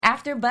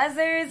After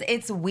Buzzers,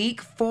 it's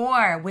week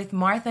 4 with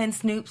Martha and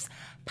Snoop's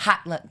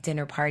potluck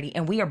dinner party,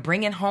 and we are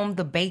bringing home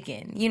the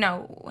bacon. You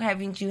know,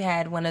 haven't you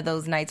had one of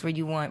those nights where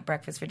you want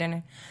breakfast for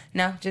dinner?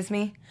 No, just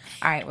me?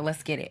 All right, well,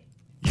 let's get it.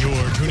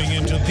 You're tuning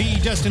into the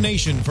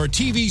destination for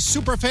TV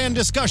superfan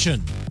discussion,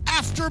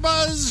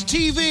 AfterBuzz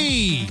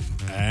TV.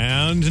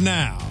 And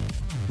now,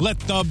 let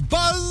the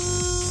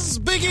buzz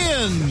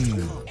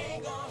begin.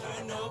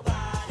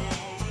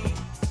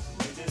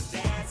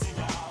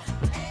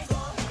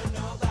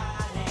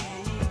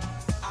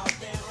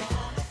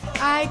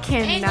 I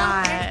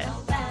cannot.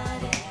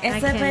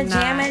 It's a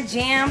pajama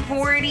jam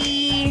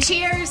party.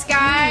 Cheers,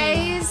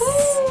 guys.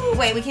 Woo.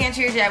 Wait, we can't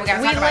cheers yet. We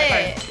gotta talk about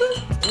it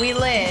first. We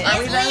lit.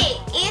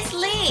 It's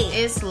lit.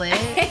 It's lit.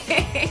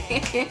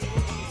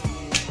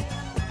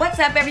 What's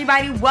up,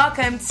 everybody?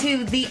 Welcome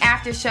to the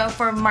after show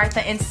for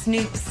Martha and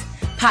Snoop's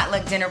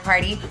potluck dinner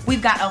party.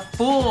 We've got a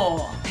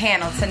full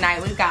panel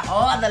tonight. We've got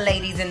all the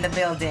ladies in the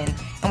building,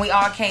 and we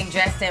all came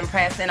dressed to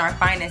impress in our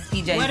finest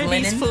PJs. What are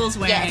linen. these fools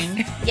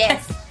wearing?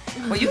 Yes.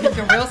 Well, you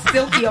looking real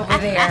silky over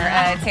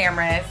there,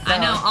 Tamara. So. I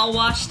know, all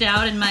washed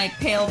out in my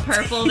pale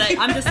purple. That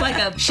I'm just like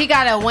a. She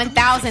got a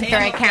 1,000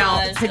 thread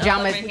count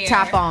pajama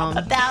top on.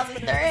 1,000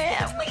 thread.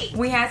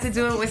 We had to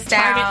do it with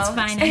style.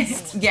 Target's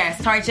finest.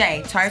 Yes,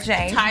 Target. Target.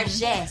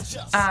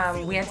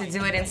 We have to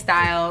do it in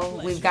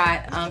style. We've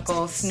got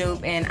Uncle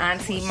Snoop and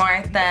Auntie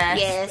Martha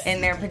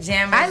in their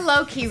pajamas. I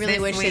low-key really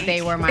wish that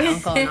they were my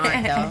uncle and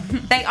aunt, though.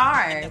 They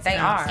are. In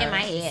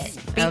my head.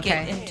 Speak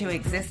it into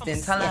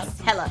existence.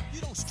 Hello.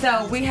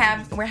 So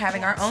we're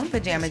having our own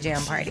pajama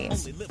jam party,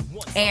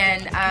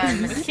 and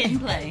Kid and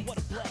play.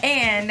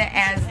 And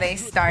as they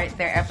start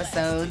their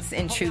episodes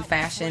in true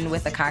fashion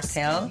with a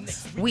cocktail,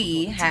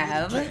 we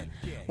have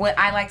what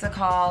I like to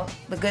call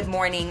the Good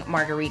Morning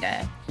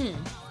Margarita.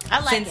 I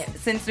like it.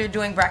 Since they're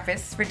doing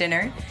breakfast for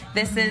dinner,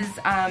 this is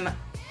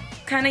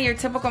kind of your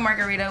typical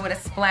margarita with a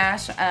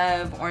splash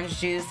of orange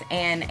juice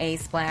and a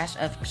splash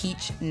of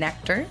peach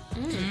nectar.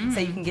 So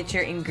you can get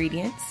your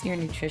ingredients, your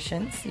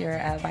nutrients, your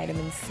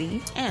vitamin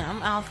C. Yeah,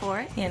 I'm all for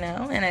it. You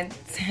know, and a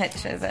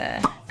touch of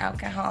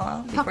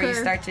alcohol before you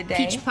start your day.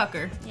 Peach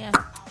pucker.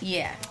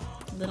 Yeah.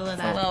 Little of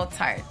It's that. a little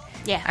tart.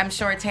 Yeah. I'm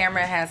sure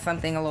Tamara has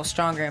something a little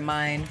stronger in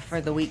mind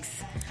for the weeks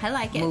I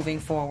like it. moving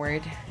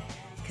forward.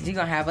 Because you're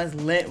going to have us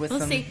lit with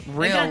some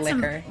real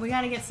liquor. We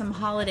got to get some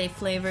holiday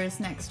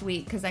flavors next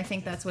week because I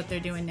think that's what they're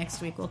doing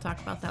next week. We'll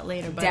talk about that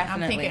later. But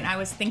Definitely. I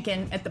was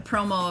thinking at the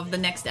promo of the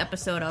next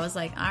episode, I was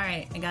like, all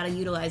right, I got to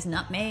utilize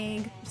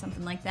nutmeg or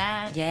something like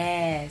that.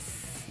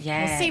 Yes.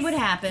 We'll see what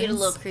happens. Get a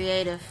little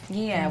creative.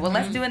 Yeah, well,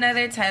 let's do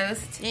another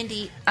toast.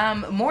 Indeed.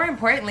 More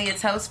importantly, a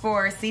toast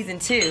for season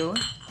 2.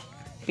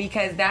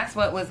 Because that's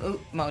what was...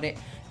 molded.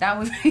 That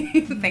was...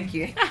 thank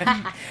you.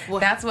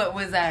 That's what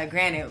was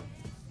granted.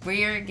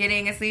 We're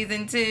getting a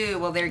season 2.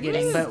 Well, they're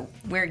getting, but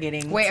we're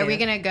getting Wait, 2. are we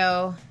going to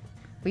go?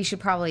 We should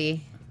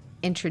probably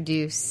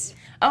introduce.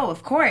 Oh,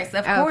 of course.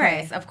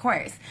 Okay.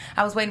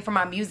 I was waiting for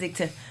my music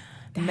to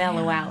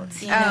mellow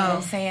out. You know what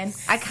I'm saying?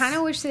 I kind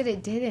of wish that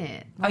it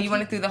didn't. Oh, you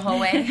want it through the whole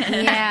way?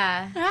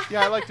 Yeah.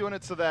 Yeah, I like doing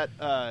it so that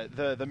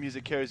the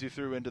music carries you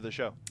through into the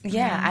show.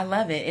 Yeah, I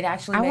love it. It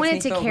actually I makes want me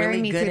it to feel carry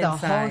really me good through the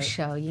inside. whole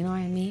show. You know what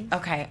I mean?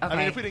 Okay. I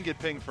mean, if we didn't get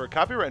pinged for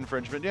copyright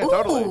infringement, yeah,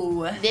 totally.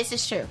 Ooh. This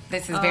is true.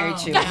 This is very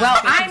true. Yeah. Well,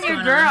 What's I'm your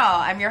going girl.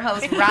 on? I'm your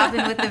host,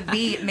 Robin with the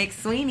V,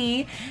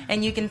 McSweeney.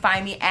 And you can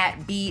find me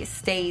at B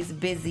Stays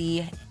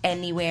Busy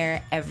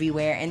anywhere,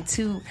 everywhere. And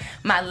to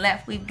my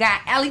left, we've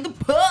got Allie the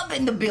Pub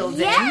in the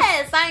building.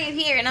 Yes, I am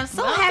here, and I'm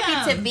so Welcome.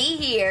 happy to be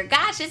here.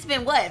 Gosh, it's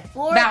been what?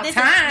 4? About this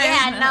time.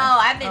 I know.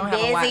 I've I been haven't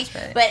busy. watched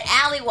it. But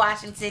Allie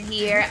Washington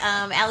here.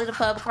 Allie the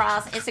Pub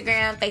across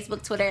Instagram,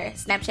 Facebook, Twitter,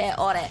 Snapchat,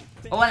 all that.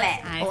 All that.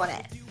 Hi. All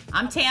that.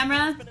 I'm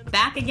Tamara,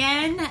 back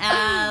again.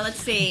 Let's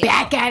see.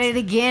 Back at it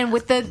again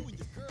with the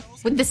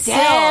silk.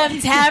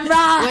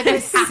 Tamra. With the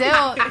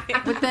silk.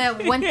 With the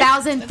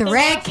 1,000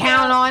 thread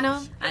count on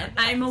them.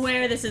 I'm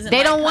aware this isn't They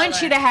my don't want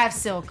color. you to have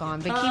silk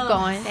on, but keep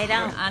going. They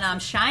don't. And I'm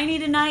shiny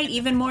tonight,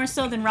 even more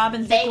so than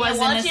Robin They Thicke was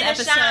want in this you to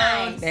episode.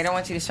 shine. They don't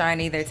want you to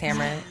shine either,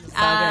 Tamara. It's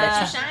all But good.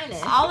 you're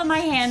shining. All of my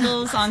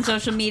handles on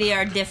social media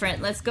are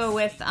different. Let's go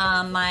with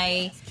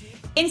my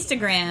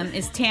Instagram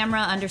is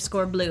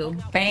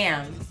Tamra_blue.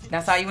 Bam.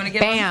 That's all you want to give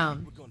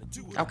Bam.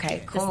 them?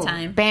 Okay, cool. This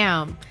time.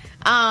 Bam.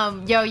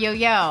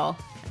 Yo.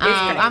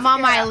 I'm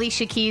on my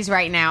Alicia Keys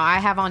right now. I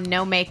have on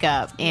no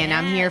makeup, and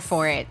I'm here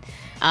for it.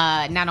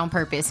 Not on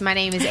purpose. My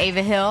name is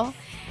Ava Hill.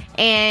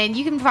 And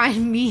you can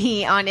find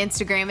me on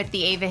Instagram at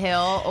the Ava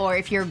Hill, or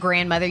if you're a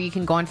grandmother, you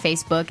can go on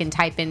Facebook and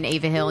type in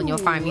Ava Hill, and you'll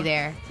find me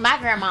there. My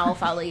grandma will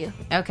follow you.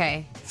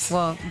 Okay.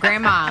 Well,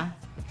 Grandma.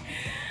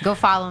 Go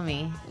follow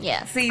me.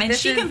 Yeah. See, And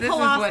she can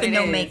pull off the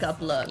no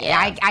makeup look.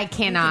 Yeah. I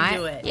cannot. You can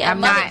do it. Yeah,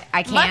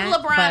 I can't.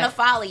 Mother LeBron but- will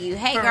follow you.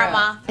 Hey, For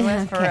Grandma.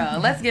 real. For real.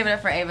 Let's give it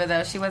up for Ava,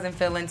 though. She wasn't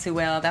feeling too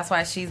well. That's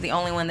why she's the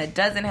only one that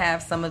doesn't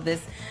have some of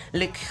this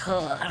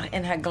liqueur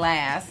in her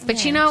glass.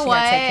 But you know she what?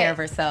 Gotta take care of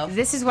herself.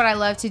 This is what I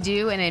love to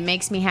do, and it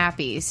makes me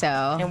happy. So,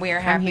 And we are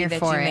I'm happy here that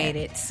for you it. made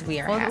it. We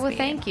are Well, happy. well,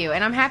 thank you,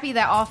 and I'm happy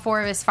that all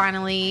four of us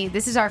finally.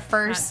 This is our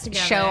first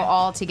together. show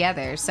all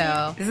together.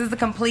 So This is the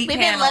complete We've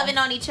panel. been loving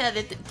on each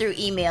other through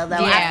email,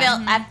 though.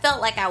 Yeah. I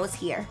felt like I was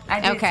here. I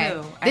did okay,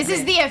 too. this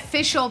is the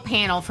official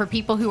panel for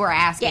people who are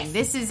asking. Yes.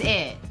 This is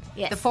it.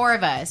 Yes. The four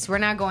of us. We're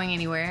not going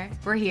anywhere.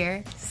 We're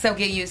here. So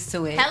get used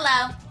to it.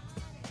 Hello.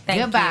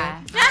 Thank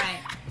Goodbye. you. All right.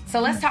 So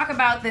let's talk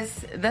about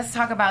this. Let's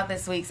talk about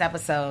this week's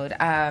episode.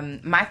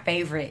 My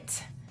favorite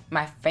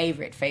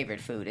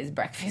food is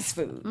breakfast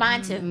food.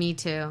 Mine too. Me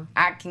too.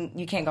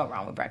 You can't go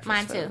wrong with breakfast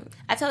Mine food. too.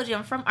 I told you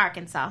I'm from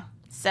Arkansas.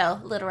 So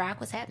Little Rock,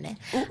 what's happening?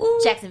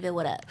 Jacksonville,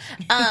 what up?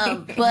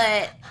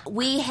 But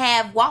we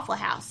have Waffle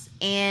House,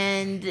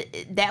 and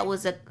that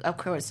was of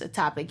course a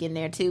topic in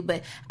there too.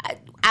 But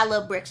I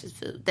love breakfast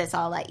food. That's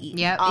all I eat.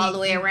 Yep. all the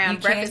way around. you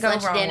can't Breakfast, go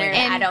lunch, wrong dinner. with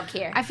it. I don't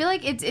care. I feel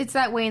like it's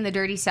that way in the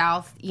dirty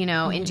South,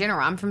 in general.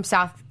 I'm from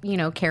South,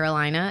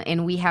 Carolina,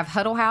 and we have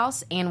Huddle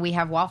House and we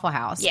have Waffle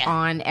House Yeah.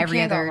 on every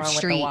Can't go other wrong with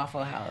street. the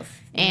Waffle House.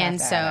 You And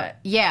have to so, have it.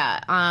 yeah,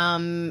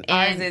 Ours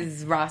and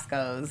is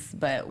Roscoe's,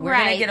 but we're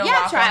Right. gonna get a Y'all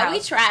Waffle try. House. We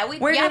try.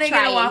 We're y'all gonna try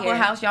get a it Waffle here.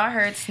 House. Y'all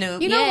heard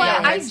Snoop. you know Yeah. what?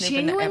 Y'all I heard Snoop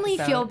in the genuinely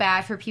episode. feel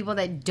bad for people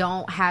that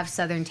don't have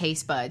Southern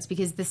taste buds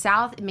because the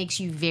South makes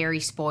you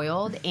very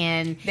spoiled,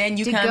 and Then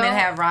you to come go- and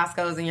have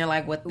Roscoe's, and you're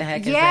like, "What the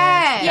heck is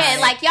Yes. this?"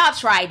 Yeah, like y'all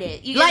tried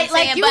it. You know Like- what I'm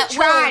like saying? you But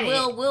tried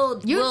it.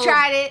 we'll You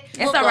tried it. It's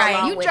we'll all go right.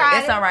 along You with tried it.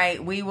 It's all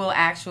right. We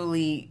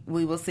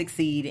will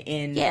succeed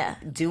in Yeah.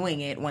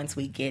 doing it once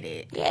we get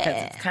it. Because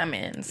Yeah. it's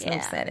coming. Snoop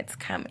Yeah. said it's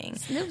coming.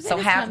 Snoop said So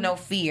it's have coming. no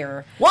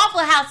fear.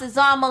 Waffle House is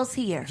almost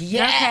here.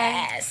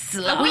 Yes.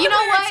 Well, you know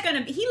Where what? it's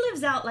gonna be. He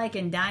lives out like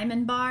in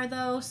Diamond Bar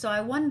though, so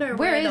I wonder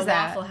Where where is the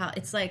that? Waffle House.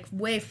 It's like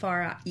way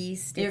far out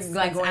east. You're It's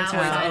like going towards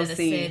outside OC. of the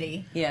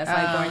city. Yeah, it's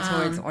like going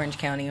towards Orange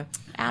County.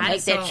 I'll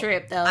make that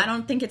trip though. I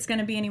don't think it's going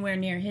to be anywhere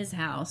near his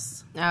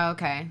house. Oh,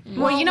 okay.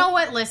 Well, you know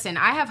what? Listen,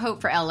 I have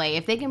hope for LA.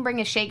 If they can bring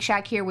a Shake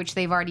Shack here, which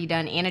they've already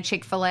done, and a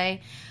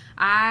Chick-fil-A,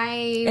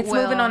 It's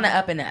moving on the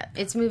up and up.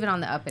 It's moving on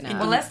the up and up.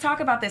 Well, let's talk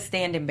about this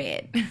standing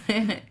bed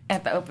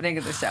at the opening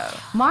of the show.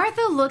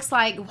 Martha looks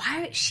like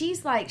she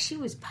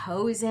was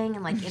posing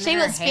and like in She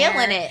her was hair.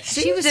 feeling it.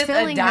 She was just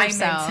feeling a diamond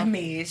herself. to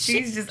me.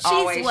 She's just she's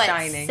always what,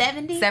 shining.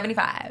 70?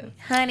 75.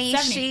 Honey,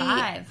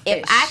 75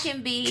 if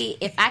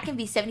 -ish. I can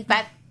be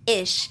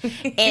 75-ish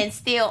and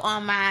still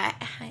on my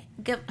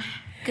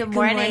good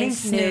morning,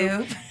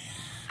 Snoop.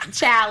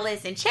 Child,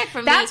 listen, check for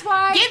me. That's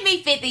why- Give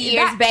me 50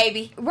 years, That-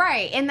 baby.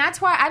 Right, and that's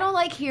why I don't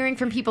like hearing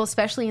from people,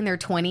 especially in their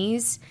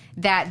 20s,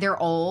 that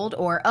they're old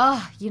or,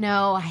 I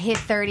hit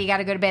 30, got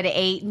to go to bed at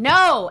 8.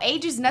 No,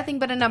 age is nothing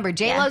but a number.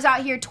 J-Lo's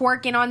out here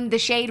twerking on the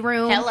Shade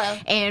Room. Hello.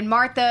 And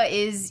Martha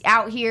is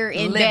out here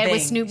in bed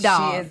with Living. Snoop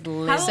Dogg. She is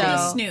living. How old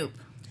So- is Snoop?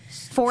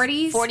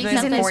 40s? 40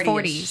 He's in his 40s.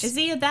 40s. Is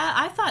he that?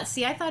 I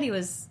thought he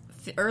was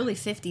early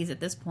 50s at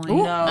this point.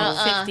 No.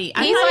 50. He's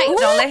like-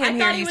 Don't let him I hear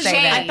thought you he was say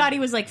shade. that. I thought he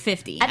was like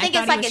 50. I think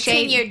thought it's he like a was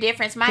shade. 10-year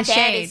difference. My The dad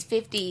shade. is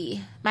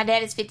 50. My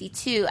dad is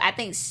 52. I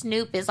think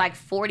Snoop is like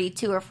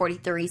 42 or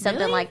 43, something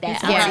Really? like that.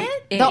 Is that Uh-huh.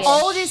 it? The Yeah.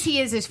 oldest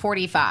he is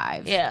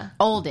 45. Yeah.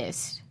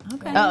 Oldest.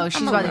 Okay. Oh,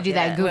 she's about to do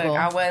that Look, Google.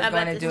 I was I'm going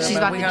about to to do do it. She's but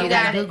about we're to gonna do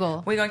that keep it-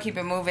 Google. We're going to keep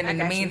it moving in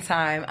the got you.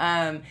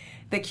 meantime.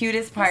 The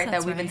cutest part that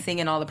That's we've been right. seeing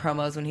in all the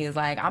promos when he was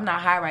like, I'm not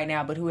high right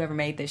now, but whoever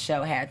made this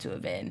show had to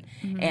have been.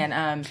 And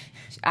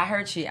I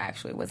heard she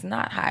actually was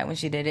not high when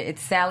she did it.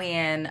 It's Sally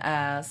Ann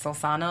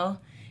Solsano.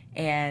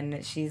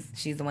 And she's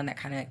the one that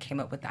kind of came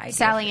up with the idea.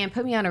 Sally Ann,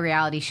 put me on a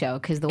reality show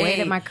because the way Hey.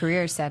 that my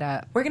career is set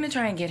up. We're gonna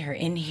try and get her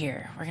in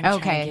here. We're gonna try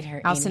Okay. and get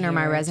her. I'll in send her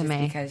my here just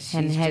resume because she's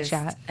and just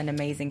headshot. an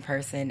amazing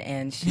person,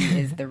 and she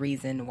is the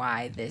reason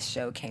why this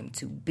show came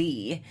to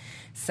be.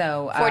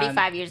 So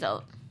 45 years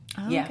old.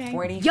 Yeah, Okay.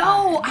 45.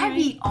 Yo, I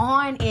be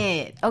on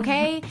it,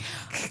 okay?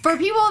 For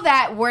people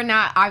that were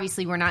not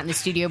in the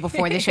studio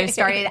before the show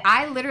started,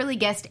 I literally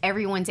guessed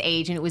everyone's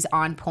age and it was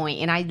on point.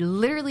 And I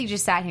literally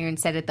just sat here and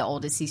said at the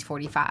oldest he's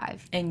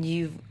 45. And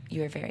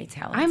you're very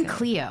talented. I'm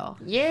Cleo.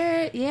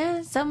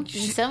 Yeah, some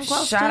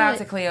close Shout to out it.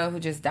 to Cleo who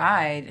just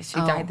died. She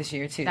died this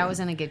year too. That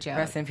wasn't a good joke.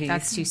 Rest in peace.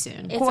 That's too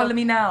soon. It's Call okay.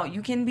 me now.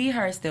 You can be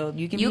her still.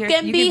 You can You be her.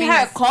 can be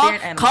her.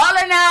 spirit animal. Call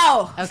her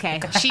now.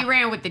 Okay, she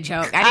ran with the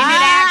joke. I didn't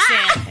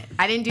do the accent.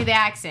 I didn't do the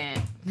accent.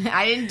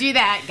 I didn't do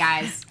that,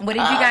 guys. What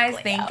did you guys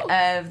Cleo. think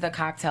of the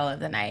cocktail of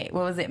the night?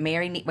 What was it?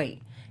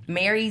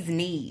 Mary's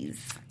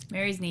Knees.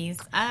 Mary's knees.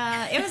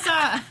 It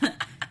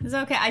was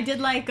okay. I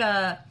did like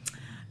the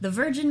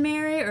Virgin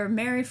Mary or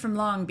Mary from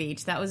Long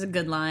Beach. That was a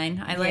good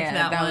line. I liked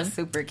Yeah, that one. was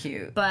super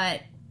cute.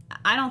 But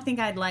I don't think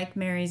I'd like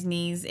Mary's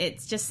knees.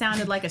 It just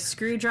sounded like a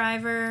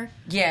screwdriver.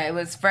 Yeah, it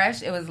was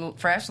fresh. It was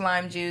fresh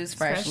lime juice,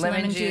 fresh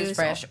lemon juice,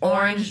 fresh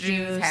orange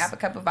juice, half a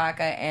cup of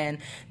vodka, and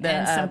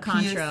some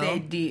Cointreau.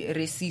 Pièce de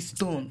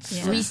Résistance.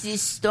 Yeah.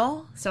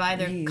 Resistant. So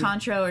either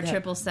Cointreau or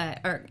triple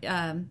sec, or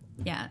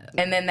yeah.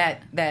 And then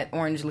that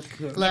orange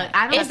liqueur. Look,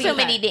 I don't It's too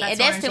many.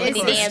 That's too many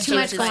damn It's too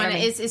much juices going for on.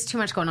 me. It's too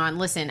much going on.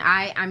 Listen,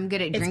 I'm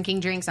good at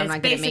drinking drinks. I'm It's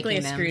not good at basically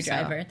making a them.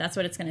 screwdriver. So. That's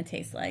what it's going to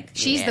taste like.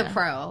 She's the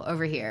pro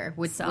over here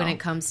when it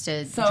comes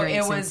to So drinks it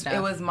and was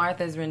stuff.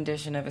 Martha's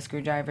rendition of a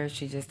screwdriver.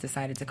 She just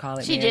decided to call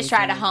it. She Mary's just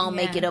tried to and-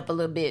 make it up a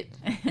little bit.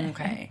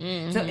 Okay.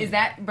 So is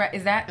that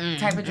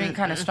type of drink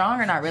kind of strong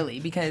or not really?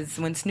 Because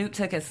when Snoop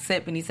took a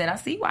sip and he said, "I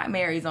see why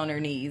Mary's on her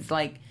knees,"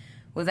 like,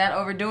 was that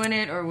overdoing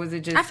it or was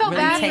it just I felt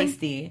really bad.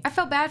 tasty? I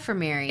felt bad for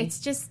Mary. It's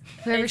just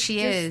whoever it's she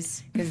just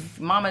is. Because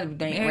Mama ain't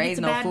Mary raised gets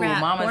a no bad fool.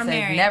 rap. Mama Poor says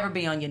Mary. never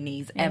be on your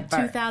knees In ever.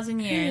 2,000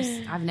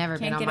 years. I've never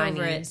been Can't on get my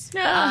over knees.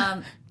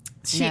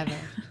 it. Never.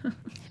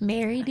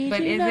 Mary, did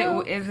But you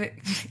know? is it?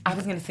 I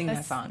was gonna sing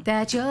that song.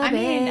 That your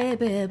mean,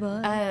 baby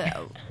boy.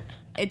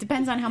 It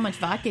depends on how much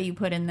vodka you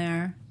put in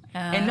there.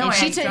 And no, And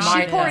she extra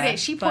poured Martha. it.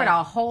 She poured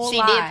a whole She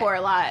lot. did pour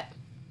a lot.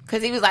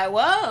 Because he was like,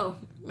 whoa.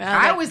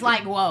 I was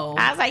like, whoa.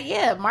 I was like,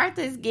 yeah,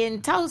 Martha's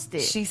getting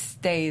toasted. She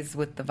stays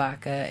with the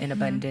vodka in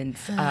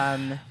abundance.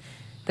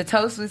 The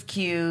toast was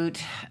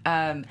cute.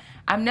 I'm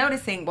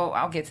noticing. Well,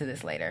 I'll get to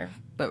this later.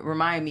 But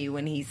remind me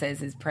when he says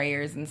his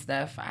prayers and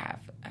stuff. I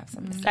have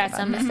something to say. Got about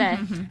something that.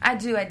 to say. I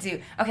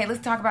do. Okay,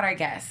 let's talk about our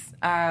guests.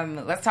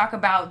 Let's talk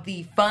about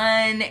the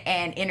fun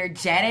and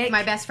energetic.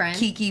 My best friend.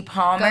 Keke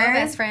Palmer. Go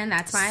best friend.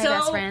 That's my So-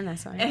 best friend.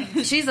 That's my.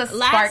 She's a spark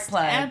Last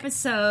plug.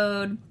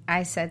 episode,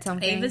 I said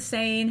something. Ava's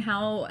saying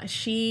how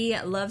she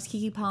loves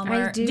Keke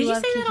Palmer. I do Did you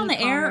love say that Keke on the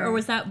air, Palmer. or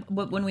was that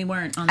when we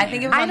weren't on the I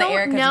think it air? was I on the don't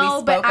air because know,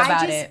 we but spoke I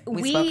about just- it.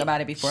 We we- spoke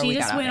about it before She we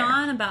just got went out there.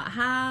 on about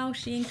how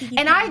she and Keke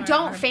And Palmer I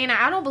don't are-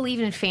 I don't believe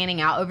in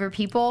fanning out over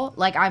people.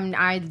 Like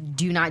I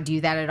do not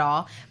do that at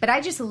all. But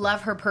I just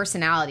love her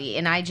personality,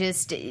 and I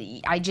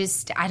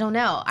don't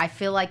know. I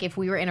feel like if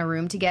we were in a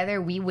room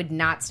together, we would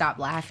not stop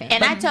laughing.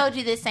 And I told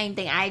you the same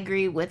thing. I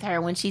agree with her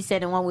when she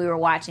said it when we were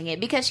watching it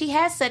because she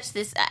has such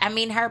this. I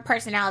mean, her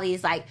personality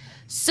is like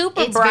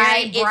super It's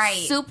bright. very bright.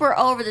 It's super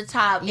over the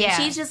top. Yeah.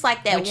 And she's just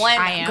like that Which one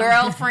I am.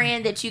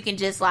 girlfriend that you can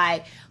just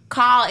like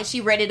call if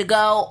she ready to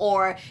go,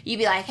 or you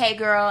be like, "Hey,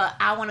 girl,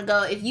 I want to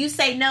go." If you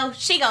say no,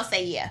 she gonna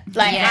say yeah.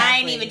 Like I ain't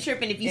Exactly. even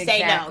tripping if you say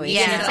no. Exactly. You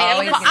know what I'm She's saying?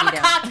 always I'm gonna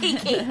gonna be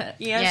call Keke.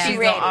 You know, Yeah. she She's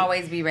ready. gonna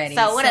always be ready.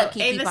 So what up,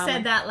 Keke Ava Palmer?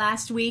 said that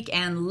last week,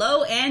 and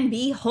lo and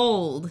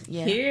behold,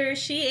 here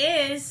she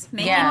is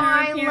making Yeah. her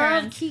I love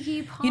appearance.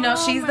 Keke Palmer. You know,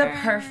 she's the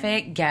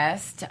perfect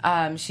guest.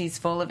 She's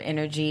full of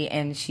energy,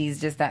 and she's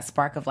just that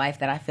spark of life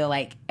that I feel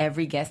like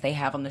every guest they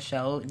have on the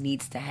show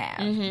needs to have.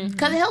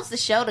 Because it helps the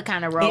show to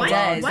kind of roll. It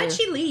does. Why'd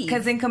she leave?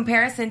 Because in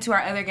comparison to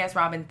our other guest,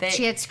 Robin Thicke,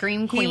 She had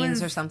Scream he Queens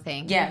was- or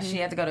something. Yeah, she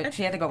had to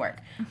go work.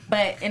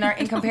 But in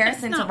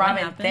comparison to not what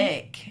Robin happened.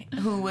 Thicke,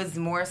 who was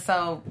more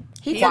so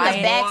He took a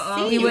quiet, back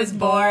seat. he was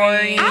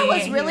boring. I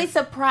was really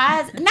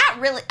surprised. Not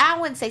really. I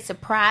wouldn't say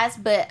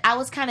surprised, but I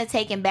was kind of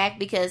taken back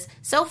because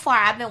so far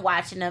I've been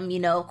watching him,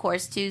 of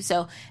course, too.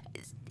 So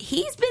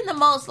he's been the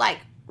most like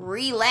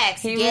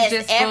relaxed He was guest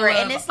just ever, full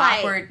and of it's like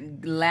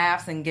awkward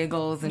laughs and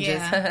giggles and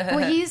Yeah. just.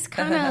 Well, he's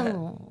kind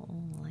of.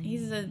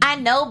 He's a I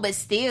know, but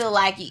still,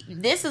 like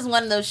this is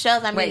one of those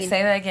shows. I mean, Wait,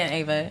 say that again,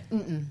 Ava.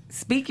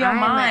 Speak your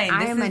mind. I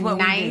This am is a what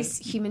nice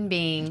human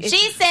being.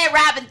 she said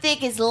Robin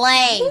Thicke is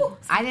lame.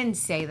 I didn't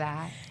say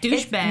that.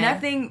 It's douchebag.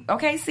 nothing.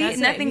 Okay, see, That's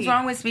it. nothing's He-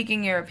 wrong with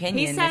speaking your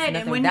opinion. He said It's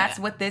nothing- when- that's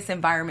what this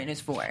environment is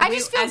for. I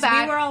just feel as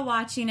bad. we were all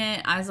watching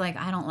it, I was like,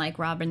 I don't like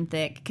Robin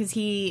Thicke because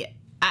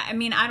I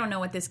mean, I don't know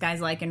what this guy's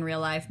like in real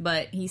life,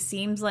 but he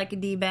seems like a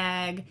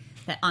D-bag.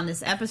 That on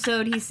this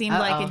episode, he seemed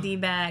like Uh-oh. a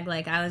D-bag.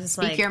 Like, I was just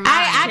Speak like, your mind.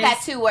 I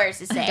got 2 words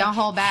to say. Don't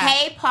hold back.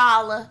 Hey,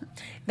 Paula.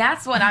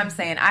 That's what I'm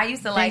saying. I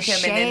used to like him,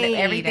 and then shade.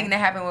 everything that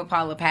happened with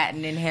Paula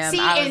Patton and him. See,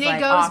 I was and it like,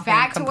 goes off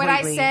back him to what I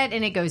completely. said,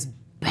 and it goes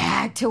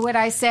back to what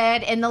I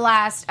said in the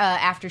last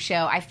after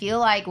show. I feel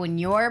like when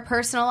your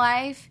personal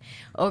life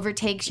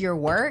overtakes your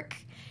work,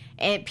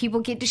 and people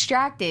get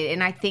distracted,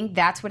 and I think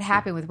that's what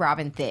happened with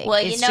Robin Thicke.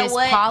 Well, It's you know just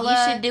what? Paula,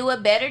 You should do a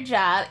better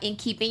job in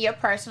keeping your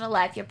personal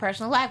life your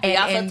personal life. We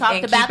also and talked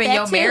and about keeping that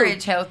your too.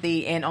 marriage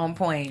healthy and on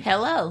point.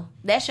 Hello,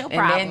 that's your And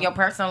problem. then your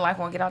personal life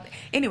won't get out there.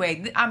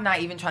 Anyway, I'm not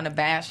even trying to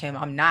bash him.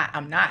 I'm not.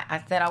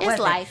 I said I It's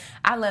wasn't. life.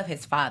 I love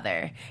his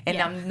father. And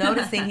I'm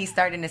noticing he's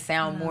starting to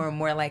sound more and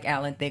more like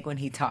Alan Thicke when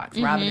he talks.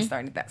 Robin is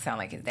starting to sound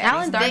like his dad.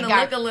 He's starting to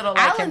look a little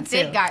like Alan him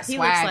Thicke too. got He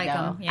looks swag like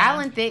though. him, yeah.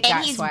 Alan Thicke and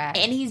got he's swag.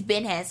 and he's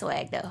been had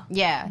swag though.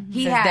 Yeah,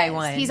 he Since has. day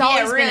one. He's Yeah,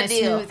 always real been a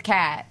deal. smooth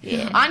cat.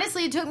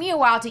 Honestly, it took me a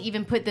while to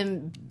even put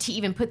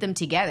them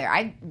together.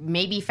 I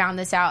maybe found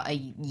this out a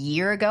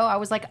year ago. I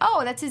was like,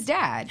 oh, that's his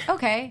dad.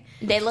 Okay,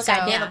 They look So,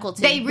 identical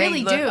to They you.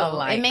 really look do.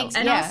 alike. It makes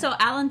and yeah. also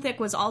Alan Thicke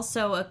was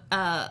also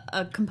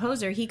a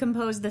composer. He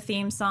composed the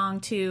theme song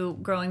to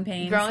Growing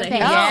Pains. Growing that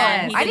Pains. he-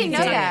 Yes. he I did didn't the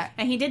know theme- that.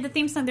 And he did the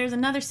theme song. There's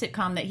another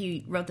sitcom that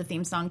he wrote the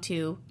theme song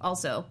to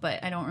also,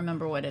 but I don't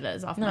remember what it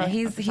is off No, my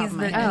he's off the top of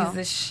my the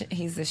head. Oh.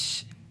 he's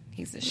the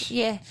He's a sh.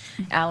 Yeah.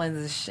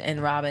 Alan's a sh,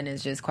 and Robin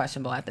is just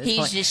questionable at this He's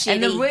point. just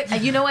And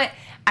shitty. you know what?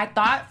 I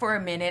thought for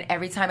a minute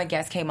every time a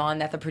guest came on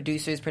that the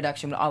producer's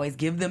production would always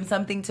give them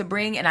something to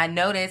bring, and I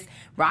noticed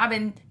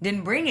Robin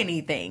didn't bring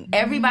anything.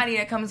 Everybody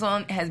that comes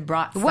on has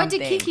brought something. What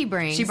did Kiki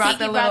bring? She brought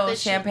Kiki the brought little the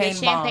champagne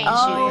champagne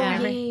bomb. shooter. Oh,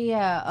 Remember?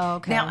 yeah. Oh,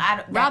 okay. Now,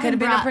 that could Robin have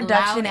been a brought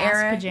production loud-ass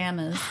error.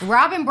 pajamas.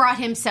 Robin brought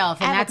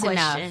himself, and I have that's a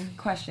enough. question.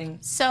 Question.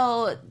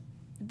 So,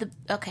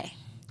 okay.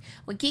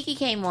 When Kiki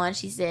came on,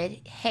 she said,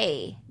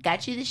 "Hey,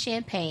 got you the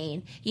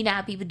champagne. You know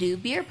how people do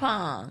beer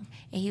pong."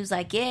 And he was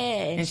like, "Yeah."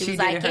 And she was did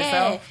like, it "Yeah."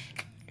 herself?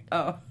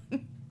 Oh.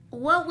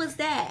 What was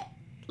that?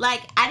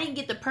 Like, I didn't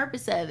get the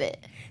purpose of it.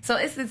 So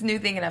it's this new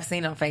thing that I've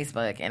seen on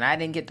Facebook, and I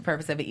didn't get the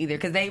purpose of it either,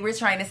 because they were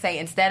trying to say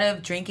instead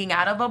of drinking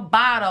out of a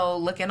bottle,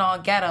 looking all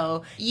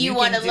ghetto, You can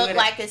want to do look it-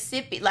 like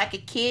a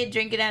kid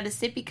drinking out of a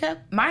sippy cup?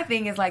 My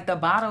thing is like the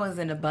bottle is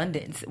in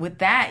abundance. With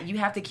that, you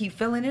have to keep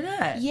filling it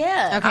up.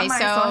 Yeah. Okay, I might as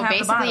well so have the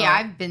basically, bottle.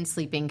 I've been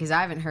sleeping because I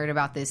haven't heard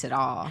about this at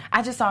all.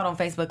 I just saw it on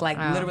Facebook like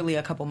literally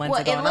a couple months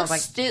Well, ago, it and I was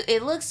looks like,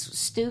 it looks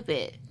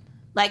stupid.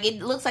 Like, it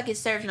looks like it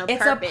serves no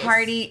it's purpose. a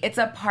party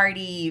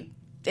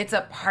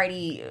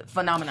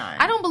phenomenon.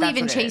 I don't believe That's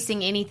in what it is.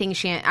 chasing anything.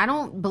 I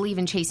don't believe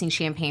in chasing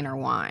champagne or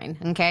wine.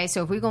 Okay,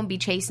 so if we're gonna be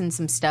chasing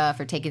some stuff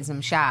or taking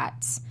some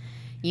shots,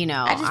 you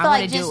know, I just feel want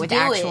like to do just it with do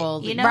actual,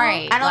 it. You know,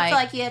 right? I don't feel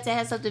like you have to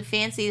have something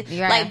fancy.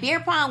 Right. Like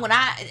beer pong. When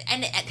at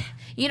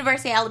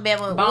University of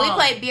Alabama, when we Bong.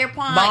 play beer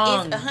pong,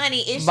 Bong.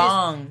 it's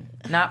Bong,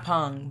 not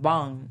pong,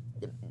 bong.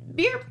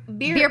 just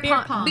beer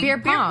pong. Beer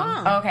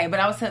pong. Okay, but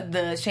I was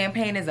the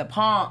champagne is a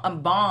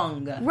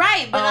bong.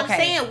 Right, but I'm Okay.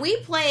 saying we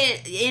play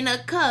it in a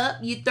cup.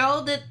 You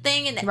throw the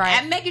thing in.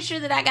 Right. I'm making sure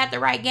that I got the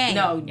right game.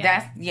 No,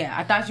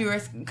 I thought you were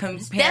comparing.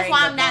 That's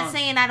why I'm the not bong.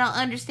 saying I don't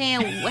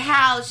understand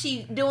how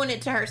she doing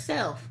it to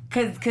herself.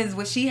 Because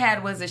what she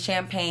had was a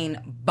champagne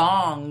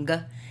bong,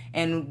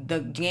 and the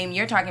game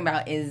you're talking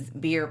about is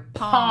beer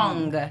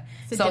pong. a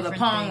So the different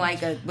pong, thing.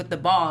 like with the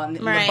bong,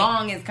 Right. the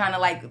bong is kind of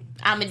like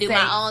I'm gonna do Say-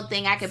 my own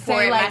thing. I can pour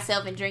say it like-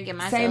 myself and drink it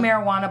myself. say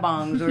marijuana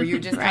bongs, or you're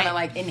just kind Right. of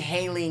like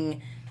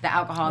inhaling the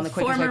alcohol in the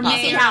quickest way Former possible.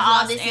 You see Mayor how all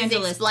Los this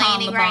Angeles, is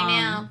explaining Tom right LeBron.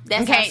 now?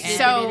 That's Okay, how stupid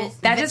so- it is.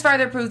 That just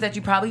further proves that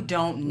you probably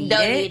don't need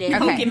Don't it. need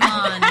it. Okay.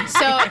 Pokemon.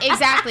 So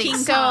exactly. King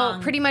So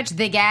Kong. pretty much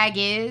the gag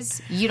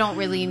is you don't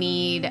really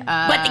need.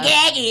 But the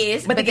gag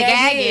is. But the the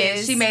gag gag is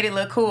is- she made it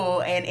look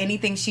cool, and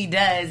anything she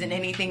does and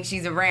anything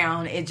she's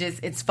around,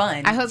 it's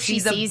fun. I hope she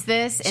She's a- sees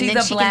this and she's then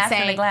a she blast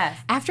can in say, a glass.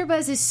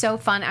 "AfterBuzz is so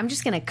fun. I'm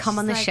just gonna come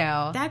on the Like,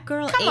 show." That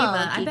girl Come Ava,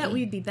 on, I bet Kiki.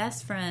 we'd be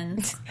best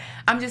friends.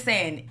 I'm just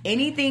saying,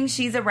 anything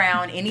she's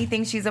around,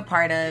 anything she's a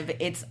part of,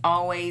 it's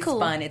always Cool.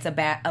 fun. It's a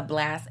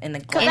blast in the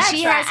Cause glass. And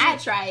she I'd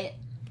has- try it.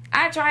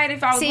 I try it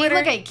if I was See, with her.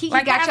 look at Kiki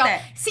Like, got how's y'all.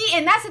 that? See,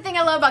 and that's the thing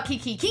I love about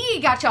Kiki. Kiki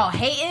got y'all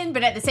hating,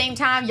 but at the same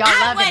time, y'all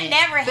I loving was it.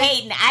 never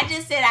hating. I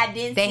just said I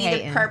didn't They see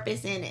hating. the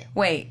purpose in it.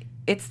 Wait,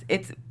 it's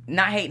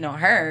not hating on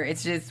her.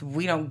 It's just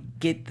we don't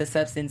get the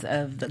substance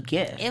of the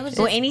gift. It was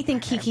just Well, anything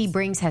Kiki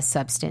brings has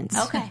substance.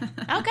 okay.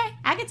 Okay,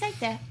 I can take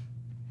that.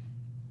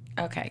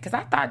 Okay, because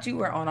I thought you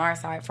were on our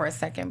side for a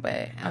second,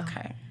 but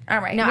okay. All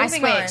right. No, I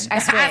moving switched. on. I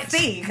switched. I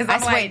see, because I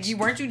I'm like, switched.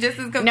 weren't you just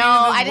as confused? No,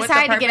 as I what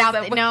decided to get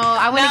purpose off. of- No,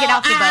 I want to get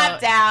off the I boat.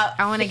 opted out.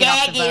 I wanna The get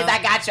off gag the is boat.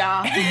 I got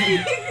y'all.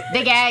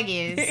 The gag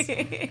is.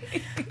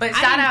 But I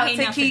shout didn't out pay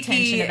to enough attention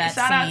Kiki. to that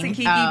Shout out to scene.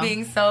 Kiki Oh.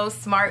 being so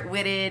smart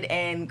witted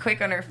and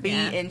quick on her feet,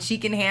 Yeah. and she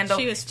can handle.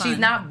 She was fun. She's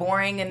not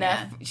boring enough.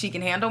 Yeah. She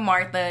can handle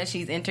Martha.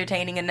 She's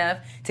entertaining enough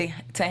to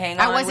hang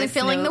on. I wasn't with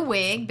feeling the Snoop.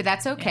 wig, but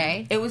that's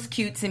okay. It was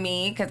cute to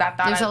me because I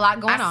thought There's a lot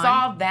going I on.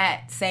 saw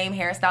that same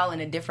hairstyle in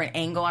a different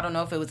angle. I don't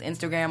know if it was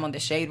Instagram on the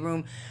Shade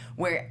Room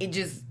where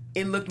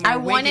it looked more I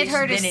wanted wiggish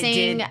her to than it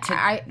sing-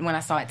 did when I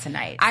saw it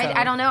tonight. So.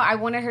 I don't know. I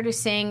wanted her to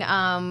sing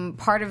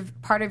part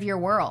of your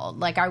world.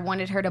 Like I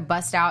wanted her to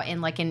bust out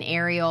in like an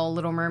Ariel,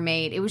 Little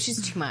Mermaid. It was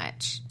just too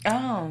much.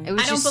 Oh, It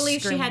was I don't just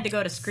believe she scream- had to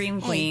go to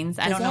Scream Queens.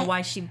 I was don't know that-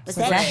 why she was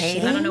switched. that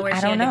hating? I don't know where I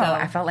she don't had know. to go.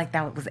 I felt like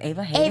that was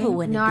Ava hating. Ava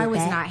wouldn't No, have I did was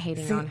that. not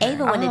hating on her.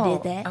 Ava wouldn't have Oh,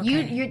 did that.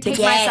 okay. You take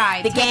my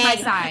side. The Take my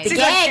gag, side. the She's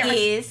gag like,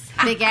 is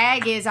The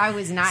gag is I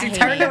was not She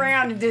hating. turned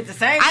around and did the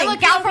same I thing.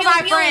 look out for Pew, my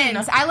pew, pew.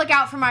 friends. I look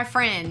out for my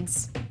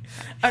friends.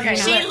 Okay,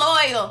 she's look.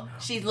 loyal.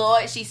 She's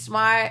loyal. She's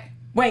smart.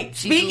 Wait,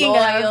 She's speaking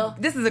loyal.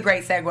 of, this is a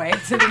great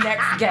segue to the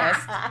next guest.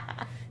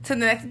 To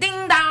the next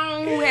ding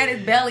dong who had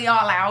his belly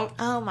all out.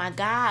 Oh my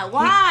God!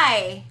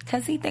 Why?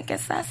 Because he think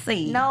it's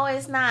sussy. No,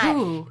 it's not.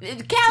 Who?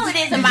 Khaled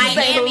is a Did you say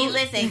Miami. who?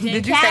 Listen,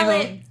 Did you say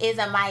Khaled is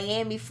a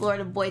Miami,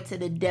 Florida boy to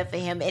the death of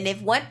him. And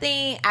if one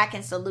thing, I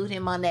can salute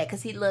him on that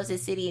because he loves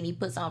his city and he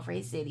puts on for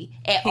his city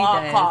at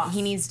all does. costs.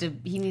 He needs to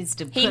put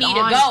need to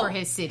on go. for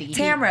his city.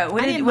 Tamara,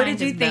 what I did didn't what mind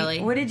did you his think? belly.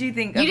 What did you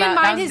think You didn't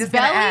about? mind I was his just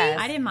gonna belly? ask.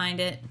 I didn't mind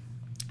it.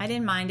 I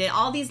didn't mind it.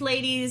 All these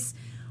ladies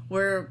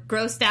were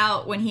grossed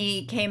out when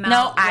he came out.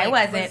 No, I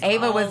wasn't.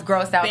 Ava was all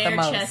grossed out the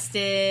most.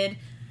 bare-chested,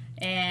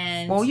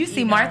 and Well, you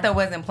see, know, Martha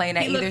wasn't playing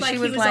that He either. looked like she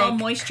he was was like, all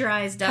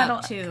moisturized cuddle-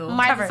 up too.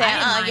 Martha covered. said, I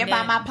didn't mind you're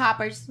by it. my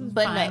poppers.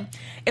 But no. Fine.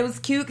 it was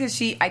cute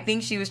because I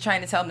think she was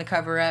trying to tell him to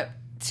cover up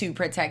to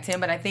protect him,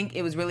 but I think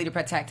it was really to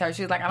protect her.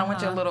 She was like, I don't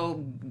want your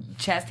little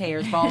chest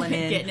hairs falling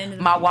in Getting into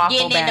the my waffle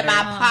Getting into batter.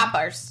 my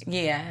poppers.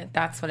 Yeah,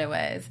 that's what it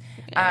was.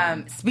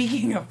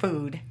 Speaking of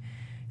food,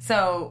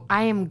 so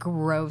I am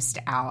grossed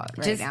out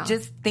right now.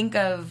 just think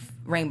of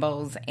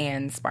rainbows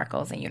and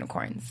sparkles and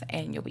unicorns,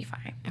 and you'll be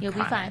fine. You'll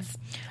be fine.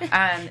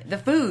 The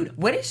food.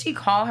 What did she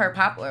call her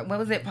pop? What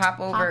was it?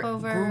 Popover.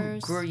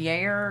 Popovers.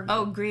 Gruyere.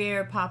 Oh,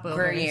 Gruyere popovers.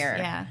 Gruyere.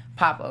 Yeah.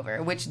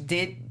 Popover, which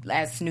did,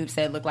 as Snoop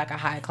said, look like a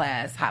high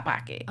class Hot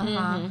Pocket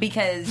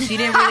because she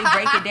didn't really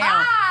break it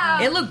down.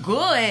 It looked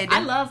good.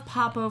 I love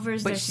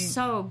popovers. They're she-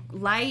 so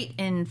light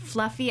and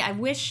fluffy. I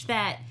wish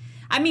that.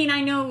 I mean,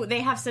 I know they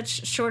have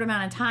such short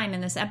amount of time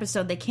in this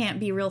episode; they can't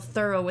be real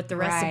thorough with the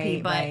recipe.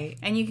 Right, but right.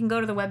 and you can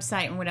go to the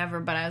website and whatever.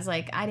 But I was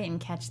like, I didn't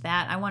catch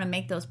that. I want to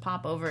make those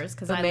popovers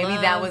because I maybe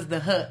love that was the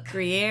hook.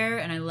 Gruyere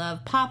and I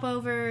love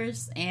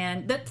popovers.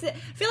 And I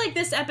feel like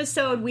this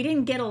episode we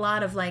didn't get a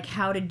lot of like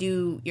how to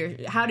do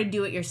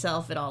it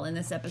yourself at all in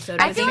this episode.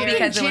 It I was feel like very-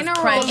 in because it was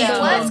general, crunchy. It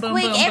was boom,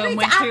 quick. boom, Every boom,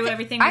 went time- through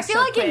everything. I was feel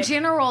so like in quick.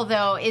 general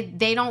though,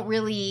 they don't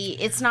really.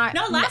 It's not.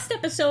 No, last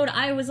episode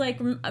I was like,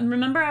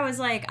 remember I was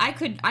like, I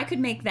could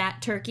make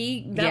that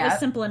turkey. That Yeah. was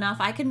simple enough.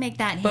 I could make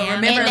that But ham.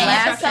 remember And the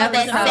last episode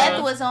that episode-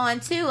 Seth was on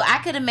too, I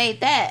could have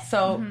made that.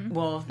 So,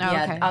 well,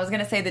 yeah, okay. I was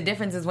gonna say the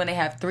difference is when they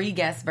have 3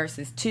 guests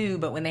versus 2,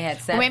 but when they had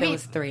Seth, maybe it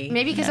was 3.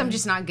 Maybe because I'm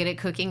just not good at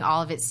cooking.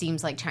 All of it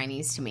seems like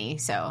Chinese to me,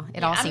 so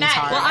it all I'm seems not-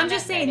 hard. Well, I'm I'm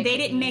just not saying ready they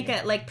to didn't eat. make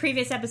a like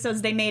previous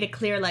episodes. They made it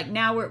clear like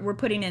now we're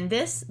putting in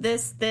this,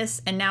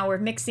 and now we're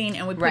mixing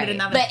and we put Right. it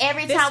in oven. But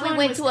every This time we one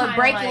went was to a kinda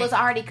break, like- it was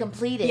already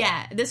completed.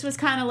 Yeah, this was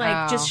kind of like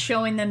Oh. just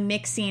showing them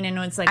mixing, and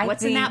it's like, I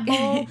what's in that think-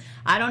 bowl?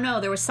 I don't know.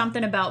 There was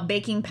something about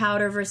baking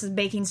powder versus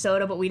baking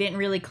soda, but we didn't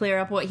really clear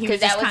up what he was.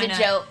 Because that just was a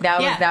kinda, joke.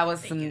 That was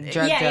some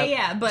drug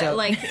joke. But joke.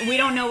 like we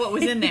don't know what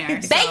was in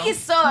there. so. Baking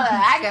soda.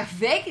 I got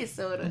baking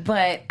soda.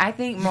 But I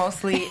think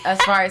mostly, as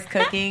far as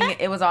cooking,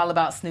 it was all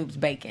about Snoop's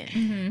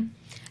bacon.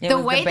 It the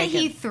was way that bacon.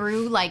 he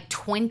threw like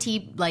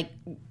 20 like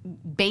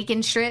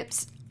bacon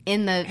strips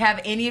in the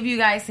Have any of you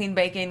guys seen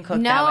bacon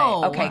cooked that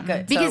no, way? Okay,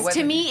 good. So Because what-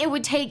 to me, it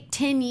would take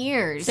 10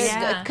 years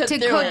Yeah. Cook to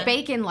through cook it.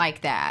 bacon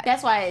like that.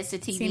 That's why it's a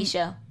TV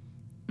show.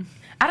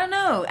 I don't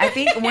know. I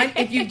think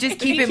if you just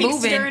keep you it keep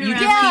moving, stirring you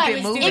around, just keep yeah,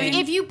 it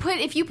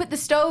moving. if you put the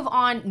stove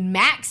on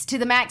max to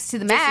the max,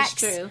 This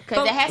max, is true.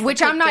 Because it has to which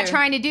cook I'm not through.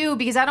 trying to do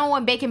because I don't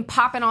want bacon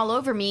popping all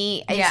over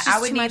me. It's Yeah, just I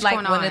would too need much like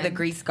going one on. of the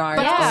grease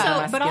guards. But over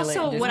my also,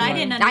 skillet and what just I go.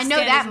 didn't I understand know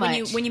that is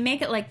much. when you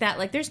make it like that,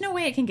 like there's no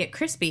way it can get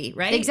crispy,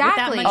 right?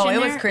 Exactly. With that much Oh, in it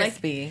was there.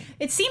 crispy. Like,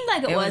 it seemed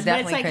like it It was was, but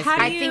it's definitely like how do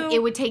crispy. I you? think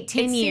it would take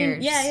 10 seemed-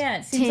 years. Yeah.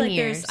 It seems 10 like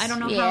years. I don't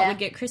know how Yeah. it would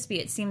get crispy.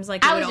 It seems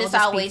like it I would was all just be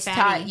always fatty.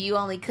 taught you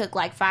only cook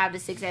like 5 to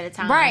 6 at a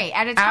time. Right,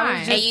 at a I was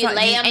time. just And you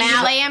lay them And out.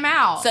 you lay 'em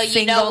out. So you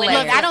Single know when layer.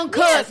 to Look, I don't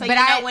cook, so but you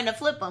know I- when to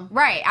flip them.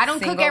 Right, I don't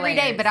Single cook every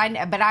day,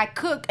 layers. but I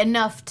cook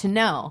enough to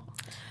know.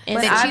 But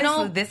that you obviously,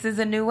 don't- this is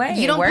a new way.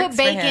 You It don't works put for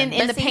bacon him. in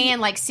But the see, pan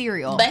like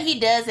cereal. But he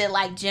does it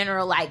like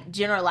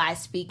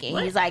generalized speaking.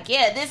 He's like,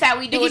 yeah, this how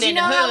we do because it you in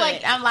know the how hood.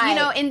 like I'm like, you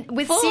know, in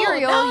with fool,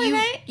 cereal, no, it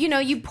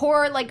ain't. you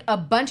pour like a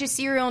bunch of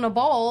cereal in a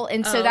bowl,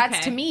 and so Oh, that's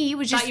okay. to me he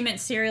was Thought just. you meant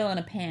cereal in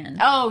a pan.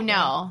 Oh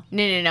no!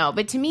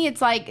 But to me,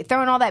 it's like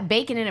throwing all that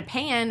bacon in a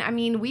pan. I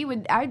mean,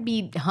 I'd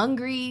be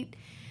hungry.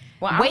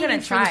 Well, I'm waiting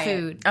gonna for try the it.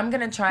 food. I'm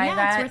gonna try Yeah,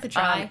 that. it's worth a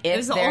try. It If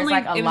was the there's only-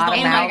 like a it was lot the of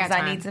only- I mouths got I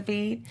time. need to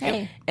feed,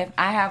 Hey. if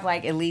I have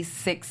like at least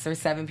 6 or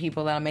 7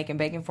 people that I'm making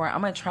bacon for,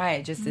 I'm gonna try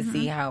it just to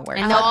see how it works.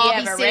 And I they'll hope you all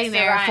be have a sitting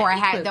there restaurant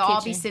for equipped they'll all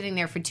be kitchen. sitting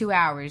there for 2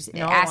 hours I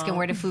asking won't.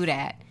 where the food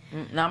at.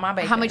 Not my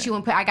bacon. How much you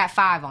want to put? I got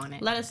 5 on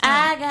it. Let us know.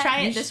 I got- Try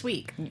you it sh- this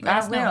week. Let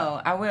us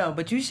know. I will.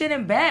 But you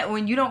shouldn't bet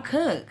when you don't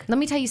cook. Let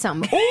me tell you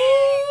something.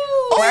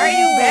 Why are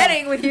you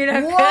betting when you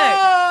don't cook?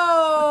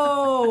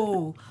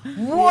 Whoa!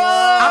 Whoa!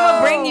 I'm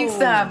gonna bring you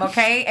some,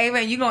 okay?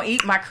 Ava, you gonna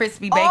eat my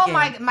crispy bacon. Oh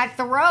my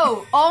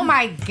throat. Oh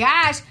my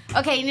gosh.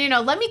 Okay,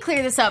 let me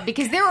clear this up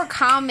because there were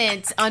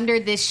comments under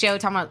this show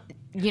talking about,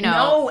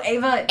 No,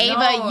 Ava,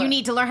 no. you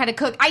need to learn how to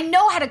cook. I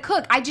know how to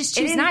cook. I just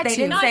choose not They to.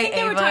 didn't No, I say think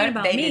they were Ava. talking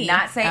about They me. did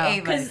not say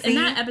Ava. Because in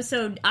that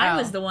episode, I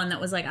was the one that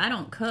was like, I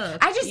don't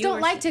cook. I just You don't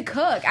were- like to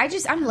cook.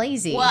 I'm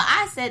lazy. well,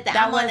 I said that,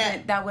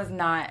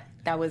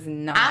 That was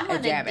not I'm a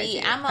on jab at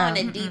you. I'm on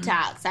a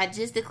detox. I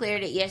just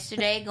declared it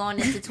yesterday, going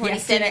into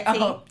 2017. Yesterday?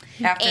 Oh,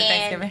 after and,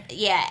 Thanksgiving?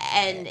 Yeah,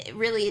 and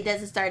really, it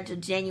doesn't start until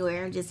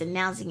January. I'm just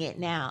announcing it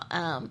now.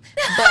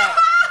 But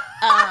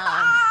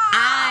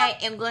I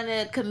am going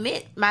to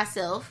commit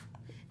myself.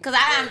 Because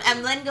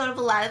I'm letting go of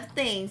a lot of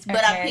things,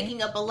 but I'm Okay.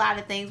 picking up a lot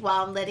of things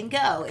while I'm letting go.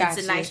 Got It's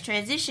a you. nice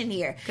transition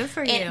here. Good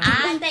for And you.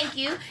 I thank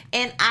you.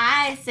 And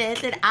I said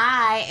that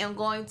I am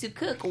going to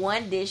cook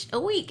one dish a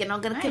week, and I'm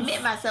going to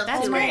commit myself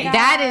That's to great. it.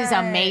 that is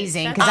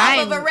amazing because Off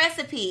I'm of a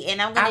recipe,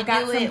 and I'm going I've to got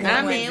do some it good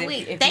one ones day a if-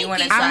 week. if you Thank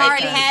wanna you. try So I'm if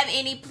already- you have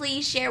any,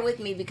 please share with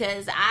me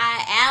because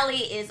Allie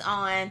is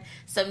on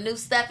some new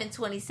stuff in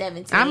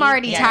 2017. I'm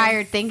already Yes.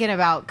 tired thinking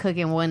about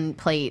cooking one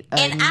plate.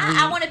 And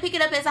I want to pick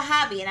it up as a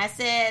hobby. And I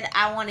said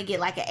I want to get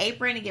like an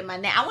apron and get my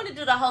I want to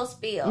do the whole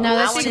spiel. No,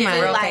 that's I wanna too much.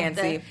 do, Real like,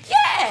 fancy.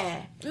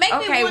 Yeah. Make me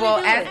Okay, want well,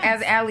 to do as it.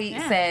 as Ali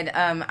said,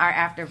 our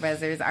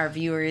AfterBuzzers, our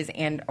viewers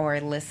and or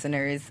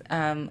listeners,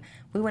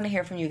 we want to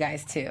hear from you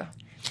guys too.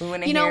 We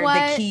want to You know hear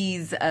what? the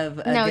keys of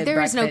a No, good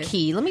there is no breakfast.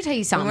 key. Let me tell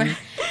you something.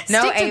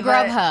 No, Stick to Ava.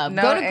 Grubhub.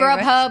 No, Go to Ava.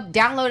 Grubhub,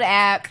 download the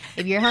app.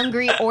 If you're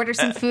hungry, order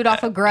some food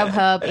off of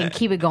Grubhub and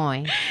keep it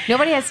going.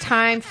 Nobody has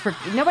time for...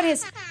 Nobody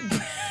has...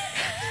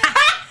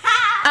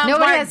 Nobody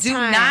Mark, has do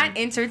time. not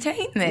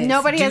entertain this.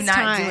 Nobody do has not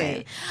time. do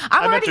it.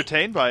 I'm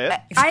entertained by it.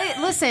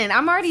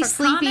 I'm already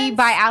sleepy comments?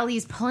 by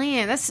Allie's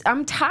plan.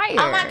 I'm tired.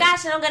 Oh my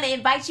gosh, and I'm going to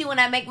invite you when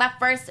I make my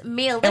first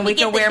meal. Let And me we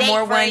can get the wear date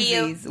more for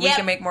you. onesies. We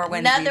can make more onesies.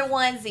 Another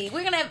onesie.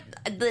 We're going to...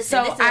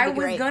 Listen, So this I will be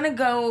was great. gonna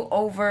go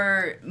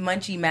over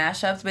munchie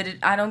mashups, but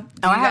I don't.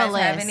 Do I you have a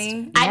guys have list.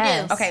 any? I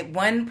Yes. do. Okay,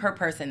 one per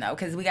person though,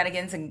 because we got to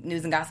get into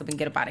news and gossip and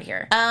get up out of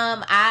here.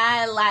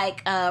 I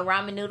like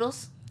ramen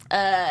noodles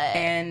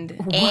and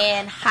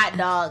hot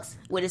dogs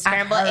with a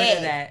scrambled I've heard egg.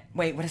 of that.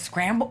 Wait, what a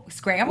scramble?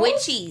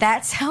 With cheese.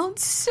 That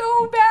sounds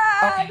so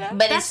bad. Okay.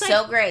 but That's it's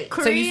like so great.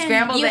 So you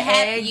scramble You the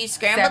have egg you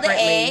scramble the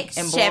separately eggs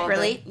and boil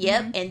separately. the-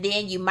 Yep, and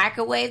then you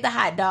microwave the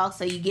hot dog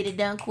so you get it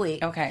done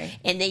quick. Okay.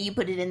 and then you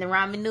put it in the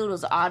ramen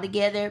noodles all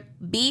together.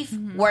 Beef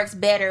works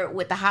better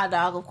with the hot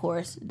dog, of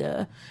course.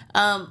 Duh.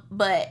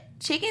 But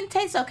chicken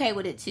tastes okay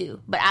with it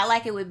too. But I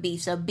like it with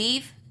beef. So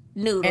beef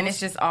noodles. And it's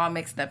just all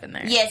mixed up in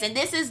there. Yes, and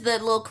this is the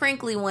little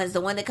crinkly ones,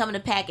 the one that come in the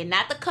packet,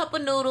 not the cup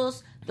of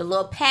noodles, the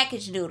little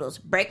packaged noodles.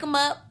 Break them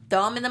up,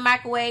 throw them in the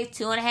microwave,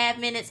 2.5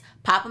 minutes,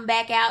 pop them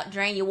back out,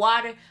 drain your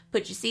water,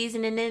 put your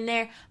seasoning in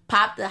there,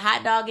 pop the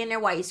hot dog in there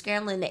while you're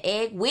scrambling the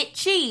egg with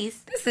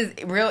cheese. This is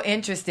real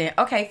interesting.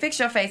 Okay, fix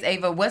your face,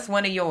 Ava. What's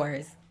one of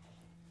yours?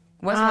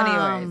 What's one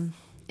of yours?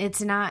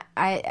 It's not.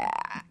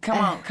 Come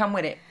on, come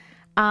with it.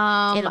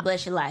 It'll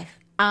bless your life.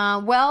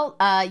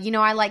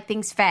 I like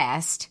things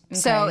fast,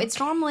 so Okay. it's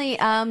normally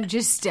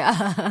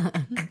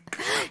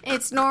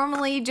it's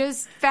normally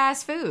just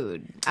fast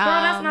food. Girl,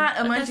 that's not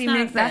a munchie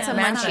mix. That's a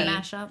That's munchie.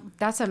 mashup.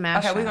 That's a mashup.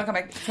 Okay, we're gonna come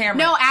back to Tamara.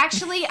 No,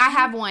 actually, I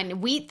have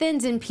one. Wheat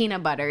Thins and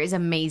peanut butter is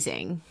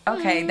amazing.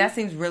 Okay, that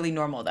seems really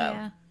normal though.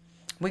 Yeah.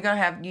 You're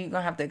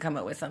gonna have to come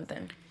up with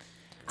something.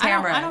 I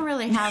Tamara. don't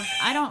really have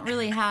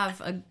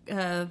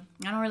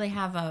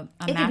a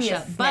It could be a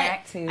mashup, but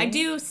snack, too. I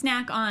do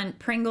snack on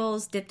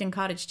Pringles dipped in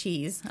cottage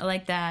cheese. I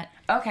like that.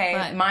 Okay,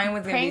 But mine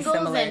was gonna Pringles be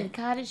similar. and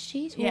cottage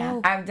cheese? Yeah.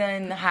 Whoa. I've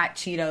done hot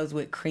Cheetos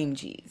with cream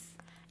cheese,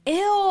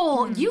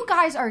 Ew, you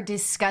guys are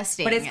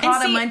disgusting. but it's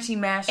called see- a munchie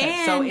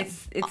mashup, so and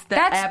it's the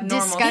that's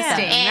abnormal disgusting. stuff.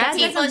 And That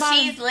people, doesn't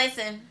bother- she's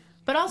listen.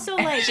 But also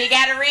like She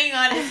got a ring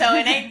on it, so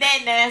it ain't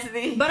that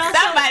nasty. But also,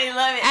 somebody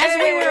love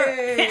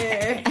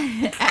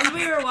it. as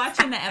we were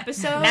watching the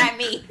episode, Not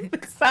me.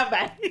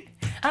 Somebody.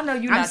 I know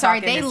you're I'm not sorry,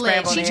 talking they to lit.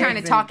 scrambled She trying to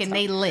eggs talk and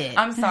they lit.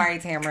 I'm sorry,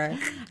 Tamara.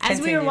 as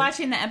we were Continue.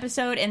 watching the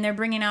episode and they're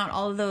bringing out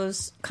all of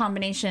those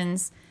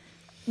combinations,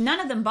 none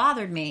of them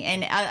bothered me.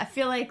 And I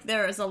feel like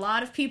there was a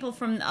lot of people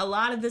from a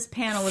lot of this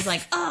panel was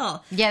like,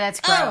 oh, Yeah,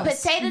 that's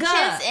gross. Potato Gah.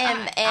 chips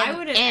and I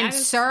would have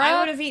syrup? I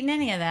would have eaten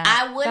any of that.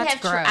 I would That's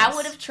have. gross. I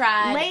would have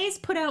tried. Lay's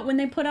put out when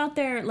they put out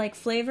their like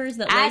flavors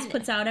that I- Lay's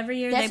puts out every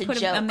year. that's They a put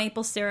a joke.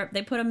 maple syrup.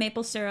 They put a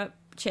maple syrup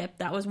chip.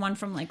 That was one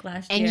from like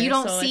last And year. you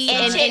don't so see- it's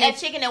And not- and a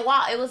chicken and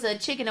waffle. It was a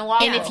chicken and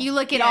waffle. And if you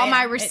look at Yeah, all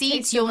my yeah. It receipts,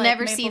 tastes you'll like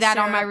never see maple that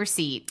on my syrup.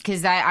 receipt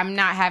because I'm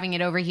not having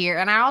it over here.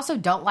 And I also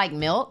don't like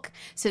milk,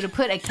 so to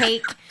put a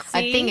cake,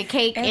 a See? thing of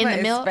cake in Ava the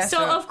is milk.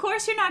 special. So of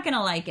course you're not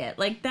gonna like it.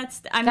 Like that's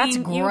That's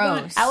you're going-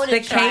 gross. I would The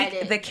have tried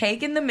cake, it. the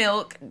cake and the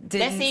milk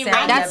didn't seemed sound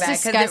right. that That's bad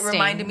because it disgusting.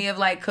 reminded me of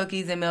like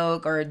cookies and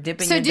milk or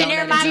dipping So your did it donut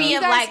in Remind milk. me you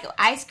of guys- like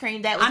ice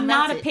cream that was I'm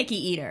not a melted.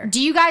 picky eater.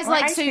 Do you guys Or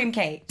like ice cream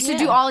cake. So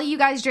do all of you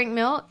guys drink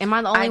milk? Am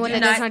I the only one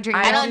that does not drink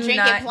milk? I don't do drink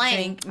it not plain.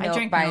 drink I milk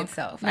drink by milk.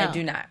 itself. No. I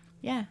do not.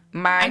 Yeah.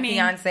 My I mean,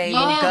 fiance you-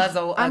 will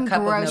guzzle a I'm cup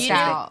of milk. grossed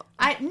out.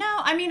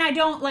 I mean I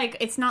don't like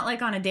it's not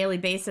like on a daily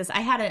basis.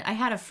 I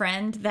had a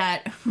friend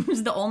that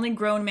was the only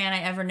grown man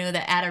I ever knew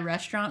that at a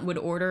restaurant would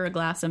order a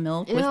glass of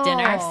milk with Ew.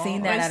 dinner. I've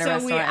seen that It was at a so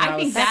restaurant weird. and I I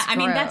was- think that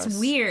That's that's gross.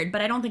 weird,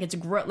 but I don't think it's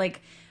gross.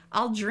 Like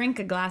I'll drink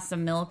a glass of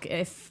milk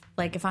if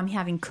I'm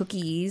having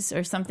cookies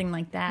or something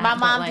like that. My But,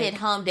 mom like, did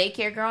home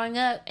daycare growing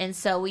up, and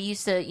so we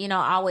used to,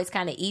 always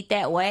kind of eat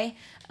that way.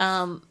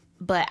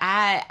 But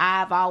I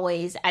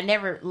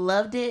never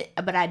loved it,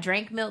 but I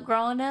drank milk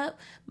growing up.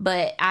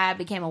 But I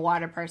became a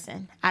water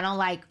person. I don't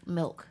like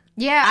milk.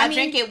 Yeah, I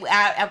mean, drink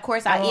it. Of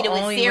course, I Oh, eat it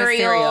with only with cereal,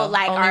 cereal.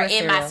 like Only or with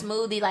in my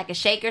cereal. smoothie, like a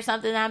shake or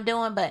something I'm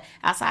doing. But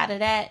outside of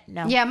that,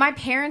 no. Yeah, my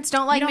parents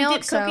don't You like don't milk.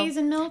 dip cookies so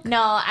in milk?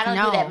 No, I don't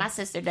No. do that. My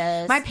sister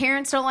does. my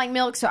parents don't like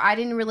milk, so I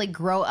didn't really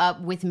grow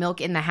up with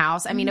milk in the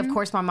house. I mean, of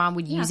course, my mom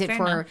would use it fair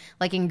for enough.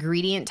 like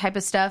ingredient type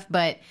of stuff,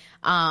 but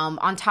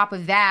on top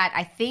of that,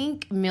 I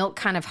think milk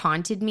kind of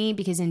haunted me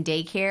because in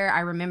daycare,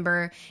 I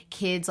remember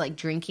kids like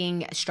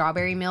drinking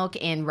strawberry milk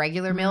and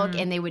regular milk,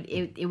 and it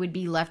would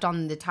be left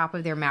on the top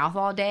of their mouth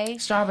all day.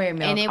 Strawberry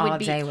milk And it all would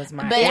be- day was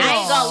my But I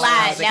ain't gonna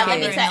lie. as a Now let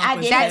me kid. tell you, I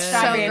did That's have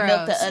strawberry so milk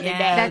the gross. other Yeah.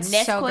 day.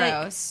 That's so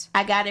Nesquik, gross.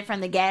 I got it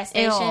from the gas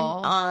station Ew.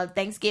 on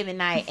Thanksgiving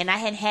night, and I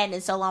hadn't had it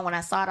in so long. When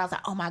I saw it, I was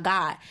like, "Oh my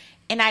god!"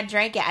 and I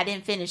drank it. I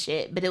didn't finish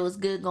it, but it was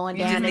good going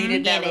down in the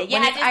needed that beginning.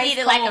 when Yeah, I it's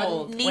just ice needed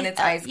cold, when it's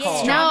ice cold.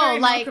 No, Strawberry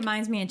milk like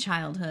reminds me of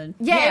childhood.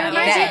 yeah, Yeah, it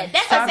reminds yeah. me- That's what I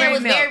said. It Strawberry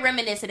was milk. very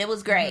reminiscent. It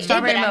was great.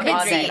 Strawberry But I milk couldn't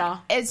all drink day.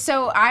 it all.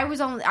 So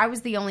I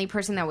was the only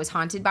person that was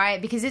haunted by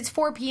it because it's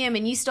 4 p.m.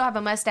 and you still have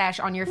a mustache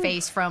on your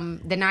face from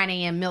the 9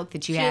 a.m. milk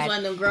that you She was had, one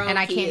of them grown and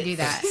I can't kids. do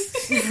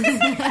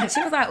that.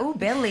 She was like, "Ooh,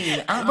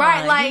 Billy,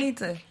 Right, you like need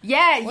to."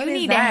 yeah, What you is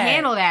need that? to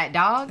handle that,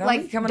 dog. Don't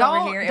like be coming don't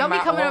over here in don't be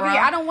my coming over aura.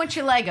 here. I don't want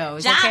your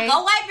Legos. John, okay?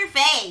 go wipe your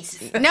face.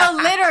 No,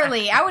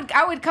 literally,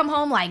 I would come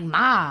home like,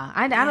 Ma,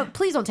 I don't.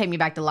 Please don't take me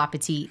back to La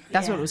Petite.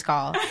 That's what it was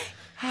called.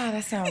 Oh,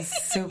 that sounds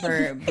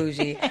super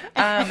bougie.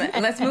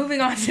 Let's moving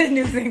on to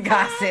news and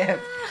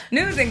gossip.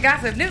 News and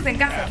gossip. News and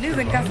gossip. News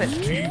and gossip.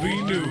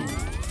 TV news.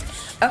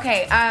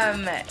 Okay.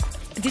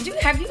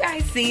 Have you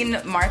guys seen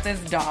Martha's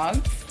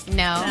dogs?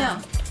 No.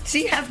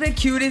 She has the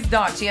cutest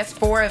dog. She has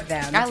 4 of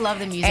them. I love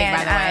the music,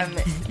 and,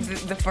 by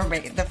the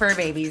way. the fur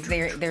babies.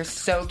 They're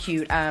so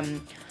cute.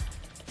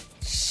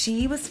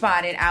 She was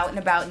spotted out and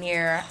about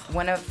near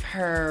one of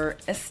her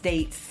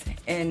estates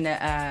in.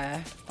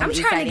 I'm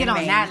trying to get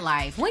on that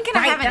life. When can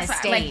I have an that's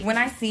estate? Like when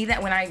I see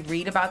that, when I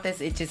read about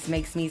this, it just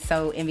makes me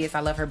so envious.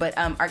 I love her. But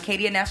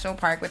Arcadia National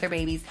Park with her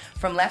babies,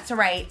 from left to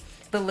right.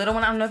 The little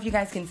one, I don't know if you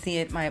guys can see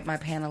it, my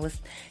panelist.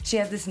 She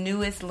has this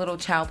newest little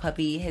chow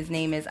puppy. His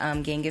name is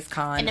Genghis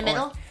Khan. In the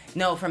middle?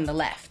 No, from the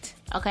left.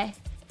 Okay.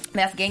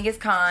 That's Genghis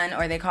Khan,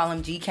 or they call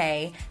him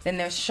GK. Then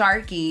there's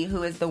Sharky,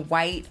 who is the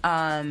white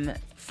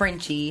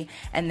Frenchie.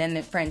 And then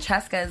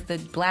Francesca is the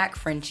black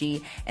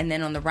Frenchie. And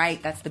then on the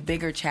right, that's the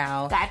bigger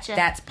chow. Gotcha.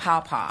 That's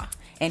Pawpaw.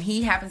 And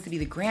he happens to be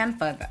the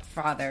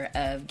grandfather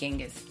of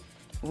Genghis,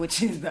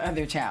 which is the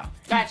other chow.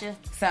 Gotcha.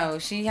 So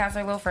she has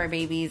her little fur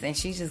babies, and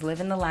she's just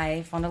living the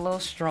life on a little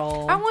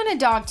stroll. I want a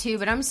dog too,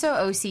 but I'm so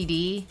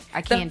OCD.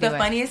 I can't do the it.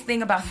 funniest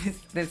thing about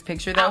this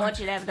picture, though, I want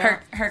you to have a dog.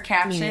 her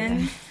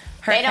caption.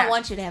 They don't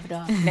want you to have a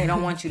dog. They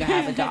don't want you to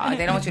have a dog.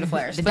 They don't want you to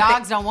flourish. The But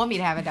dogs don't want me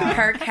to have a dog.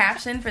 her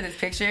caption for this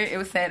picture, it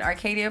was said,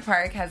 Arcadia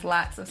Park has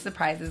lots of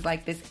surprises,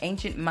 like this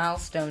ancient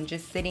milestone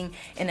just sitting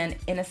in an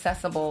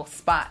inaccessible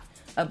spot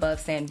above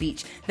Sand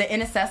Beach. The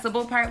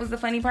inaccessible part was the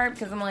funny part,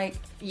 because I'm like,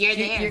 You're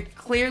there. You're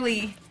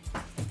clearly.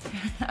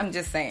 I'm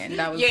just saying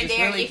that was You're just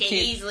there. really You can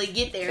cute. easily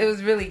get there. It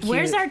was really cute.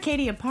 Where's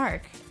Arcadia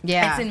Park?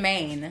 Yeah. It's in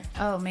Maine.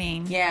 Oh,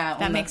 Maine. Yeah,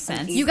 That on makes the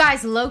sense. east You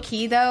guys, low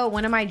key though,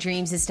 one of my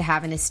dreams is to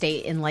have an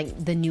estate in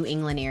like the New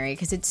England area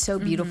because it's so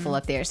beautiful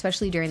up there,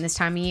 especially during this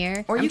time of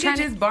year. Or I'm you trying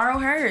could to- just borrow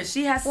hers.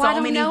 She has Well, I so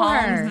don't many know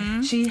her.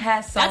 homes. She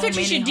has so That's many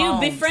what you should do.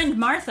 homes. Befriend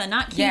Martha,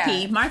 not Kiki.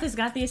 Yeah. Martha's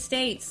got the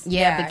estates.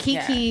 yeah, but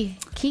Yeah,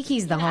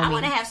 Kiki's the I homie.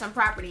 want to have some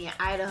property in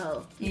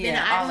Idaho. You been to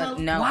Yeah, Idaho?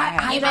 no, Why I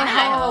haven't. You've been to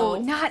Idaho?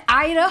 Idaho? Not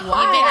Idaho.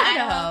 You been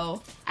to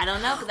Idaho? I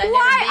don't know, because I've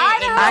Why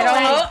never been.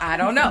 Idaho? I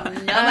don't know.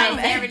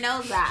 Nobody ever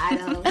knows about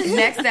Idaho.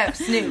 Next up,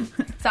 Snoop.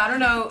 So I don't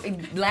know.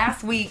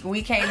 Last week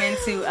we came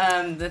into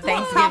the property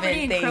Thanksgiving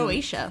in thing.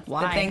 Croatia.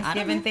 Why? The I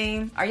Thanksgiving don't know.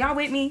 theme. Are y'all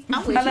with me?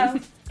 I'm with Hello.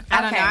 you. I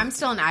don't Okay. know. I'm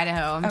still in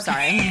Idaho. I'm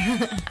sorry. I'm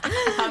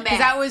Because back.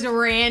 that was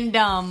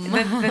random.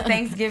 the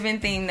Thanksgiving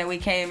theme that we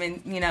came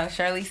in,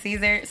 Shirley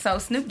Caesar. So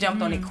Snoop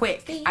jumped on it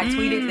quick. I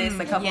tweeted this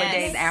a couple of Yes.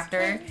 days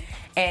after,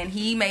 and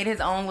he made his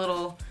own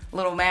little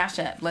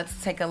mashup. Let's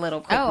take a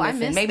little quick Oh, I listen.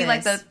 mist Maybe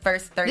like the this.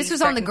 first 30 This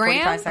was on the seconds,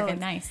 gram? 45 Oh, seconds.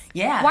 nice.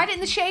 Yeah. Why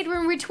didn't the Shade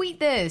Room retweet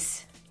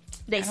this?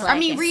 They I mean,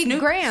 slacking. read Snoop,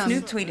 Graham.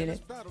 Snoop tweeted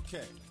it. Battle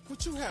Cat,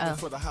 what you having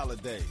for the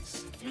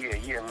holidays? Yeah, man.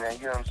 You know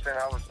what I'm saying?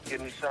 I was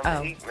getting me something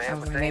Oh, to eat, man. I But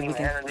was they maybe ain't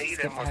we had can to eat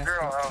skip at my past girl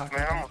the house, talk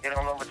man. about I'm gonna get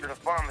on over to the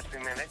pharmacy,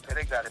 man. They said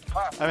they got it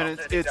popped. I mean,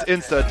 it's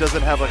Insta. It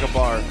doesn't have like a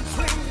bar.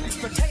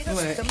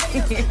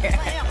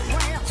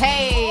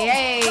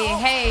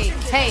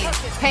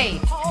 Hey,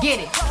 get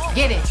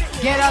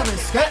it. Get on the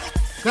skirt.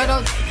 Get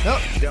on.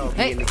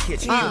 Hey,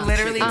 He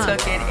literally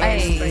took it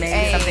and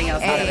made something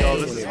else out of Oh, it.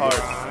 this is hard.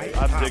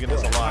 I'm digging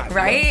this a lot.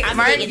 Right? I'm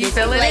Mark, digging you this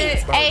feeling late. it?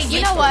 Hey,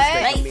 you know what?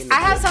 I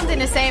have something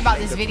to say about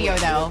this video,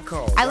 though.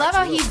 I love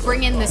how he's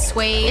bringing the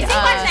suede. Is he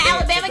watching the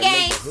Alabama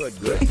game?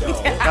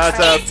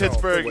 That's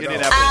Pittsburgh,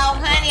 Indianapolis.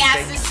 Oh, honey,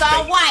 I just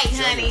saw white,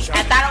 honey.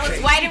 I thought it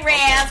was white and red.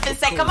 I was going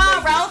to say, come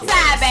on, roll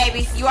tide,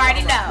 baby. You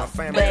already know.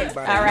 But,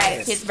 all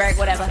right, Pittsburgh,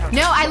 whatever.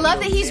 No, I love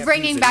that he's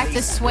bringing back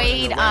the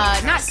suede,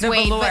 not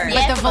suede, velour. but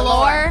Yeah, the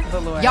velour.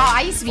 velour. Y'all,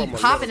 I used to be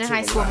popping in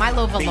high school. My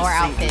little velour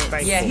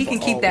outfit. Yeah, he can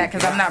keep that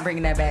because I'm not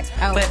bringing that back.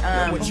 Oh. But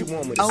I'm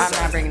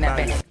not bringing that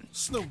back.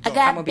 Snoop I Dogg.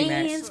 got I'ma be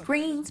mad. beans,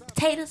 greens,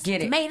 potatoes,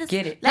 Get it, tomatoes,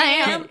 get it.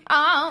 lamb. Okay,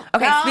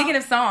 Oh. speaking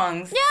of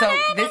songs, Yeah, so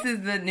baby. this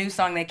is the new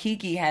song that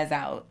Kiki has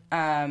out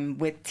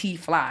with T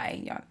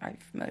Fly. Y'all are you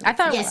familiar I with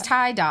thought it T was Fly?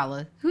 Ty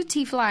Dolla. Who's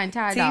T Fly and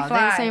Ty Dolla? They're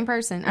the T-Fly. same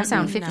person. I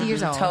sound 50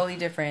 years old. Totally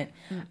different.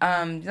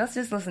 Let's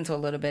just listen to a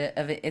little bit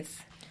of it. It's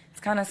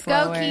kind of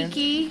slower. Go,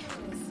 Kiki.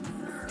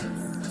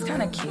 It's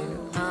kind of cute.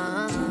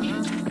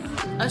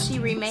 Oh, she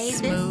remade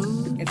this?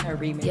 It's her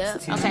remix Yeah.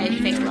 too. Okay,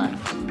 fake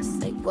love.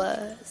 Say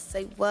what?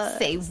 Say what?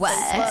 Say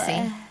what?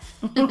 Say.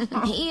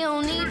 He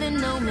don't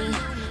even know me,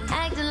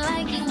 acting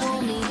like he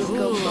want me to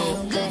go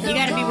home. You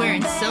gotta be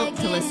wearing silk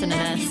to listen to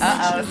this.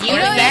 Uh-oh. You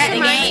know that this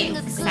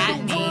reminds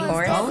Satiny.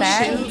 Or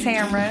Satin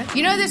Tamra.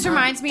 You know what this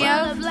reminds me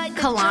of?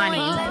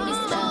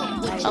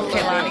 Kalani.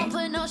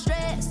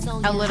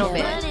 A little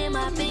bit.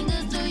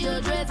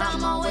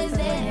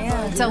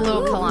 It's a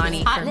little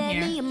Kalani from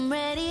here.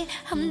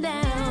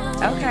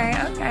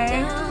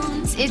 Okay.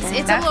 It's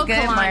a That's little good,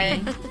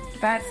 Kalani. Mark.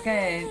 That's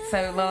good. So,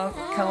 little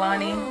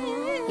Kalani.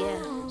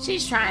 Yeah,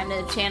 she's trying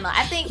to channel.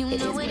 I think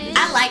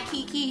I like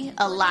Kiki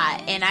a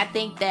lot, and I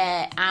think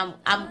that I'm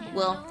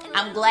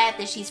glad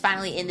that she's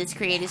finally in this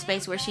creative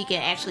space where she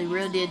can actually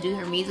really do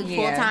her music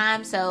full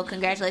time. So,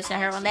 congratulations to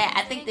her on that.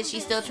 I think that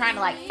she's still trying to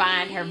like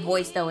find her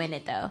voice though in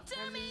it though.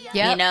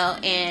 Yep. You know,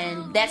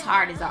 and that's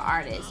hard as an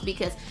artist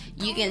because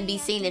you can be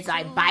seen as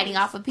like biting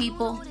off of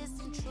people.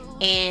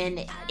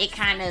 And it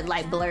kind of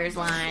like blurs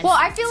lines. Well,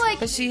 I feel like...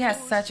 But she has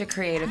such a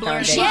creative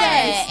foundation.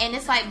 Yeah, and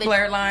it's like...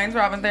 Blur lines,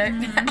 Robin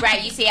Thicke.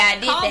 Right, you see how I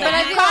did that. But I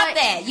You feel caught like-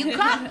 that. You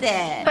caught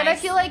that. But I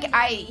feel like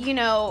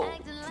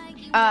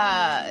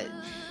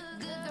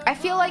I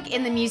feel like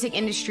in the music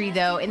industry,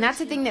 though, and that's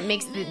the thing that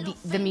makes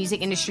the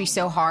music industry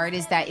so hard,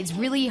 is that it's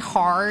really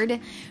hard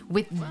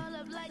with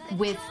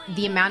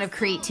the amount of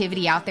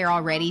creativity out there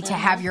already to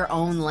have your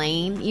own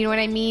lane. You know what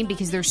I mean?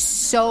 Because there's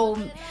so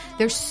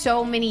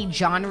many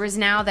genres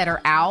now that are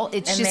out.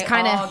 It's And just they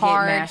kind of all get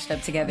hard. mashed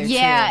up together,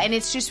 Yeah, too. and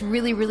it's just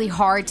really, really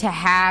hard to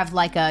have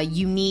like a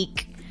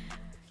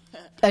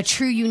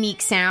true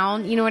unique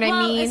sound. You know what I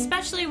mean?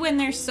 Especially when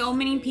there's so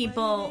many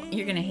people.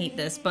 You're gonna hate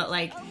this, but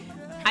like,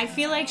 I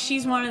feel like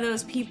she's one of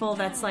those people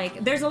that's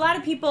like, there's a lot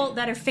of people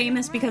that are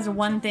famous because of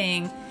one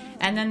thing,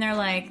 and then they're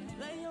like,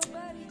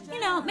 you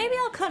know, maybe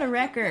I'll cut a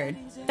record.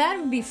 That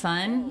would be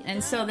fun.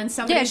 And so then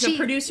somebody's a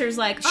producer's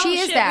like, oh she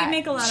is shit, that. we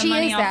make a lot of She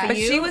money is off that. of But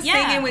you. she was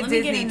Yeah, singing with let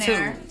me get Disney in too.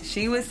 there.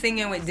 She was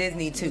singing with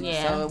Disney too.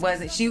 Yeah. So it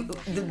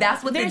wasn't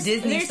that's what There's the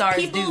Disney stars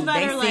people do. that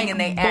They are, sing like, and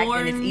they act, and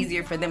born- it's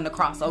easier for them to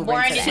cross over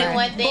Born into to do that.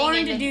 one thing. Born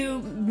and to then- do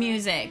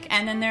music,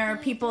 and then there are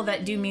people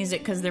that do music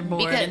because they're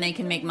bored Because- and they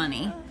can make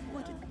money.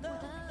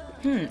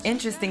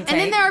 Interesting take. And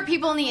then there are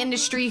people in the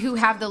industry who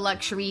have the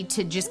luxury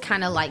to just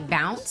kind of like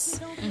bounce.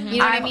 You know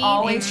what I I've mean?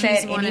 always And said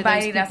she's one of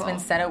anybody those that's people. been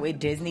set up with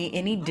Disney,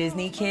 any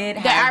Disney kid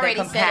They're has the already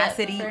set up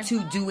capacity for- to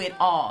do it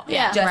all.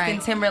 Yeah. Justin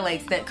Right.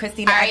 Timberlake's, the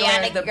Christina Ariana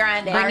Aguilera's, the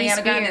Grande.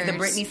 Ariana Grande's, the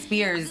Spears. Britney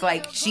Spears.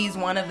 Like she's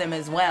one of them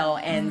as well.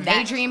 And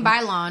that Adrienne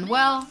Bailon.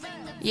 Well,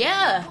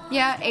 Yeah.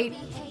 yeah,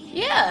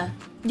 Yeah.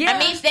 Yeah. I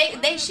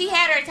mean, she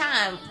had her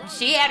time.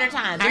 She had her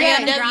time.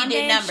 Ariana 3LW Grande,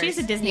 did numbers. she's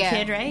a Disney Yeah.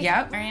 kid, right?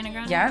 Yep. Ariana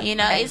Grande. Yep. You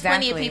know, it's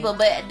plenty of Exactly. people,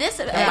 but this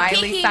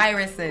Miley Kiki,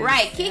 Cyrus's.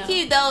 right?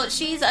 Kiki though,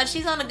 she's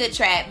on a good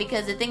track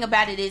because the thing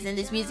about it is in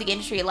this music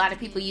industry, a lot of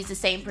people use the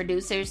same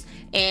producers,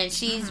 and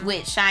she's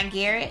with Sean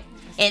Garrett,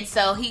 and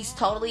so he's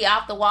totally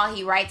off the wall.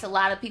 He writes a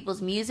lot of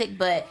people's music,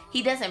 but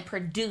he doesn't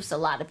produce a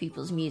lot of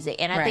people's music,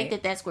 and I think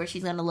Right. that's where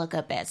she's going to look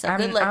up at. So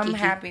good luck, I'm Kiki.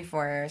 happy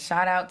for her.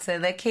 Shout out to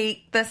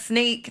the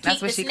Sneak. That's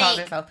Keek what the she calls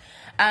Snake. herself.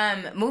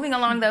 Moving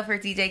along though for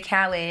DJ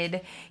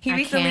Khaled, he I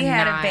recently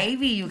had a cannot.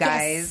 baby. You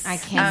guys, I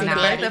The cannot.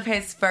 birth of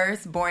his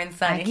firstborn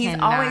son, I and he's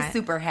cannot. always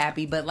super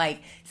happy. But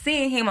like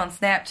seeing him on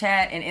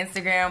Snapchat and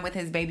Instagram with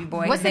his baby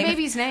boy. What's his the name is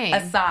baby's name?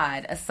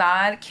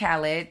 Assad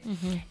Khaled.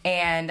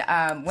 And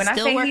when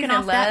Still I say working he's in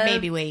off that love,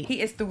 baby weight. he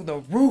is through the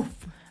roof.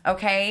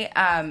 Okay,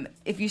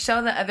 if you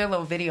show the other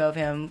little video of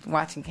him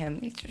watching him,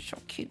 he's just so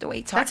cute the way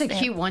he talks. that's a to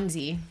him. cute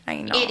onesie.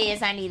 I know It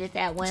is. I needed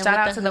that one. Shout with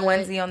out to the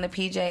hood. onesie on the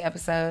PJ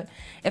episode.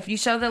 If you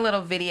show the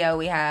little video,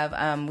 we have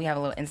a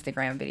little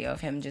Instagram video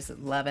of him just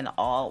loving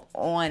all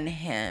on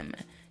him.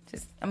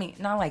 Just, I mean,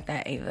 not like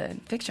that, Ava.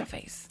 Fix your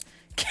face.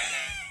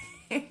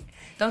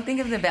 Don't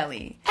think of the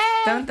belly.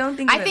 Don't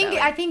think. Of the belly.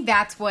 I think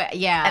that's what.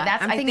 Yeah, And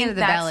that's, I'm I thinking think of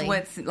the that's belly.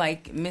 what's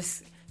like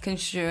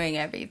misconstruing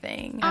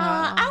everything.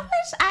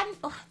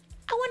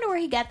 I wonder where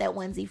he got that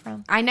onesie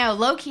from. I know,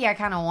 low key, I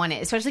kind of want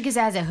it, especially because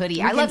it has a hoodie.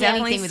 You I can love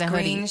definitely anything with a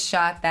hoodie.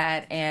 Screenshot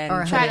that and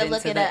Or put Try it to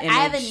look into it the up. I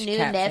have a image new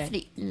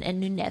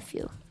caption.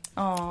 nephew.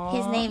 Aww.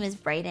 His name is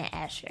Braden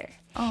Asher.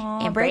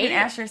 Aww, And Braden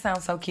Asher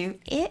sounds so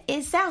cute.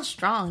 It sounds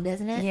strong,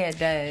 doesn't it? Yeah, it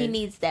does. He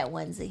needs that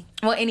onesie.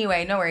 Well,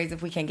 anyway, no worries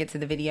if we can't get to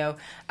the video.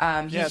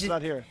 Yeah, it's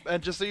not here.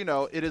 And just so you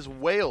know, it is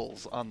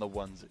whales on the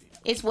onesie.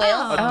 It's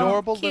Wales.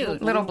 Adorable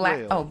cute. little black.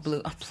 whales. Oh,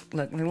 blue. Oh,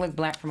 look, they look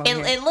black from over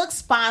here. It looks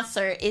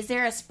sponsored. Is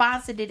there a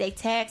sponsor? Did they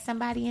tag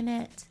somebody in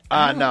it?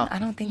 No. I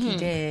don't think he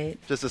did.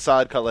 Just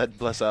Assad Khaled,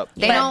 bless up.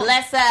 They But don't.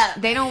 bless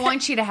up. They don't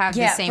want you to have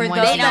the same for one.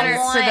 those They that don't are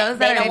want- for those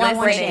they that don't are want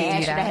Braden listening,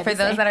 Asher to have for the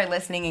those same. that are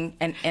listening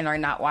and are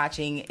not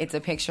watching, it's a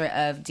picture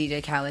of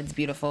DJ Khaled's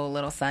beautiful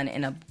little son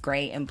in a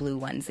gray and blue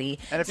onesie.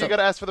 And if you're going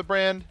to ask for the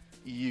brand,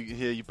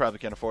 you probably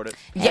can't afford it.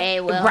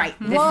 Hey, well, Right,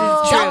 this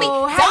Whoa. is true.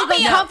 Don't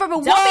be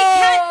comfortable.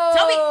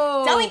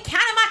 Don't be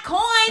counting my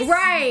coins.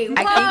 Right.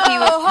 I think he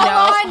was Hold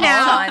on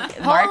now. Mark,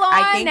 Hold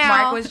I on think now.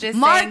 Mark was just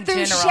Mark saying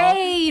threw general.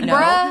 shade, No,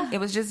 bruh. it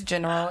was just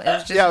general. It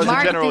was just Yeah, it was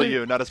Mark a general threw-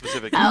 you, not a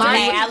specific you. Okay, Mark-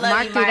 I love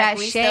Mark you, threw Mark. that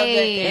We still good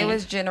shade. then. It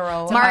was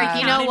general. Mark,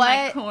 you know Counted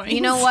my what? coins. You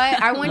know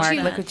what? I want Mark,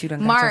 you. look what you done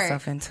got Mark,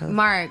 yourself into.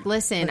 Mark,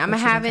 listen. Look I'm what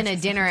you done having got a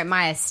yourself dinner at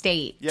my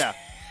estate Yeah.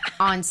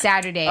 on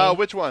Saturday. Oh,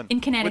 which one?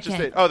 In Connecticut. Which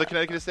estate? Oh, the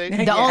Connecticut estate?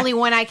 the only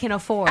one I can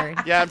afford.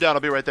 Yeah, I'm down.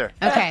 I'll be right there.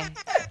 Okay.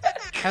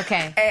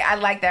 Okay. Hey, I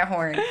like that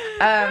horn.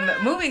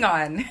 Moving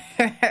on.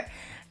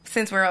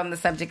 since we're on the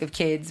subject of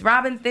kids,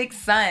 Robin Thicke's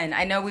son.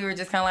 I know we were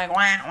just kind of like,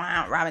 wah,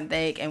 wah, Robin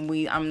Thicke, and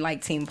I'm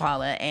like Team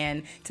Paula.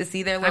 And to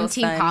see their little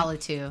son. I'm Team Paula,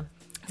 too.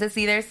 To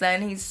see their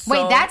son,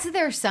 Wait, that's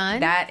their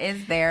son? That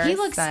is their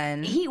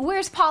son.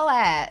 Where's Paula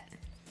at?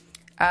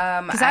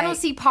 Because I don't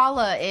see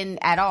Paula in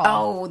at all.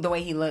 Oh, the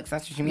way he looks.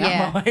 That's what you mean.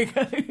 Yeah.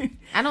 Like,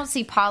 I don't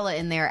see Paula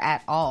in there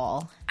at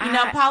all. You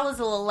know, Paula's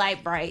a little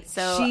light bright,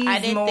 so I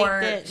didn't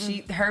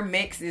think that her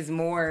mix is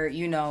more,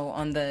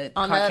 on the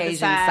on Caucasian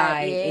the other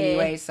side yeah.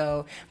 anyway.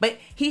 So, but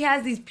he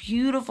has these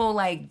beautiful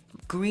like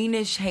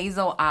greenish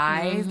hazel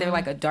eyes. Mm-hmm. They're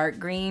like a dark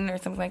green or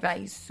something like that.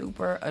 He's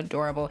super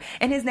adorable,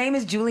 and his name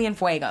is Julian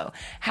Fuego.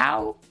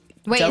 How?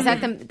 Wait, is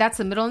that's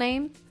the middle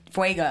name?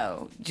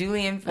 Fuego,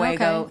 Julian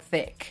Fuego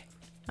Thicke.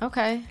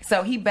 Okay.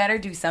 So he better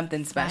do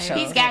something special.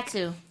 He's got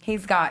to.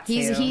 He's got to.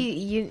 He's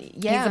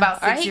about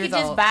 6 or he years could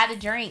just old. buy the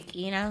drink,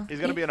 He's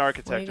going to be an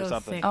architect or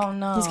something. Oh,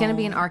 no. He's going to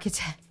be an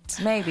architect.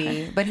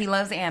 Maybe. But he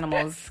loves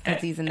animals because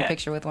he's in the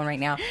picture with one right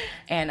now.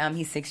 And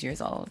he's 6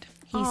 years old.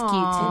 He's cute, too.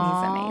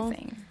 He's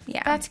amazing.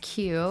 Yeah. That's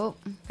cute.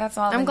 That's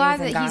all I'm the glad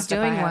news and that he's gossip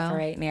doing I have well. for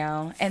right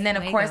now. And then,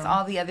 of course,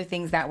 all the other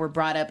things that were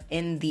brought up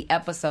in the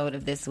episode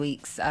of this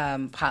week's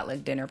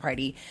potluck dinner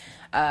party.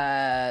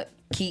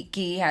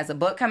 Kiki has a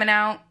book coming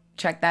out.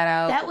 Check that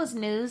out. That was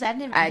news. I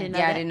didn't know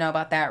that. I didn't know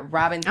about that.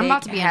 Robin Thicke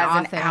about to be an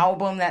has author. an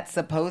album that's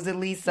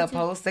supposedly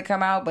supposed to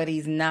come out, but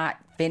he's not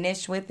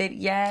finished with it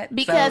yet.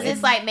 Because So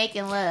it's like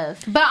making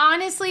love. But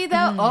honestly,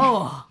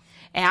 though,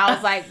 And I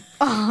was like,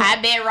 I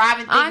bet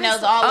Robin Thicke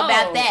knows all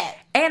about that.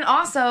 And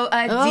also,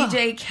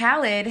 DJ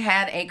Khaled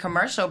had a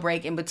commercial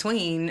break in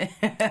between.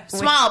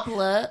 Small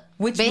plug.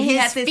 Which but he his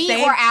had the feet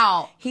same, were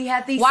out. He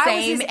had the Why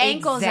was same his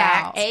ankles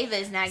exact, out?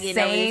 Ava's not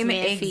getting over this same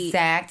man's feet.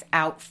 exact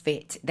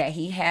outfit that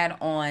he had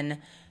on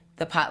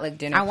the potluck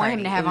dinner I want party.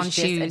 him to have It was on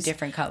just shoes. a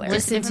different color.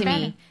 Listen to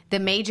me. The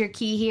major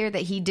key here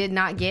that he did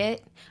not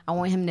get, I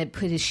want him to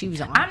put his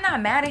shoes on. I'm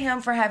not mad at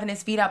him for having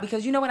his feet out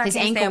because you know what I His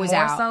can't ankle stand was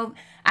more out. so?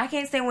 I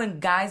can't stand when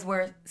guys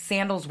wear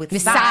sandals with The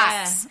socks.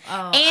 socks.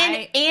 Oh,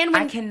 and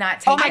when I cannot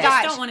take Oh my I it.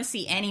 gosh. just don't want to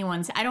see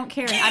anyone's. I don't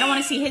care. I don't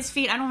want to see his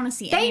feet. I don't want to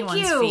see Thank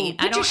anyone's you. feet.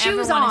 Put I don't your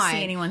shoes ever want on. to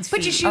see anyone's Put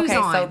feet. your shoes Okay,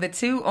 on. so the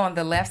two on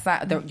the left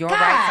side, your God,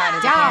 right side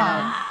of the dog.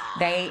 panel,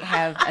 they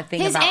have a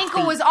thing His about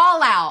ankle feet. was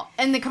all out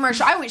in the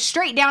commercial. I went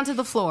straight down to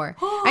the floor.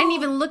 I didn't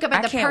even look up at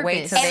I the can't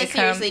wait purpose. till they And come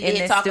seriously in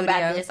did this talk studio.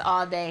 about this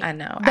all day. I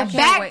know. The I can't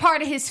back wait.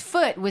 part of his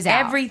foot was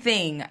out.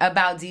 Everything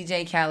about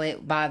DJ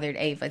Khaled bothered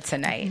Ava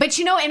tonight. But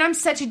you know, and I'm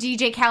such a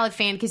DJ Khaled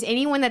fan because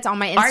anyone that's on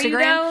my Are you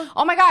Instagram, though?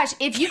 oh my gosh,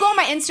 if you go on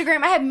my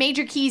Instagram, I have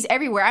major keys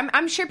everywhere.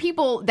 I'm sure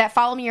people that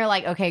follow me are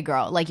like, okay,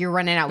 girl, like you're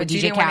running out But with you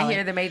DJ didn't want Khaled. to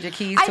hear the major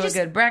keys I to just- a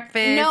good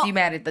breakfast. No. You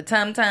mad at the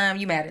tum-tum.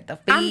 You mad at the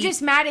feet. I'm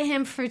just mad at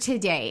him for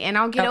today, and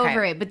I'll get Okay.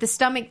 over it. But the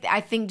stomach,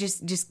 I think,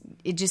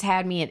 just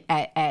had me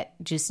at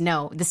just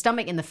no. The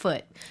stomach and the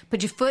foot.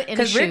 Put your foot in a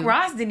Because shoe. Rick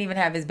Ross didn't even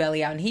have his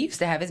belly out, and he used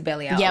to have his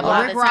belly out. Yeah, a but lot.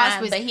 All Rick the Ross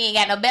time, was- but he ain't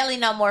got no belly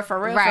no more for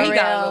real. Right. For He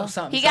real. got a little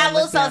something, He got a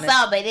little let's be honest.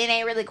 something, but it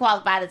ain't really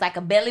qualified as like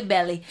a belly.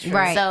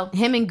 Right. So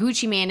him and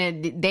Gucci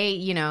Mane,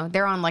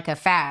 they're on like a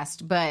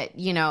fast, but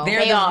They're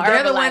They are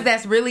the Herbalife. ones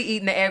that's really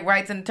eating the egg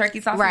whites and the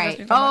turkey sausage.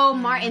 right. Oh,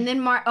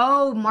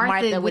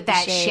 Martha with the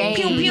that shade. shade.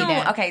 Pew, pew.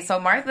 Okay, so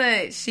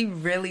Martha, she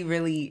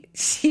really,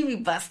 she be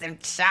busting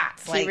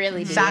shots. She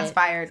really did. Shots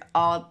fired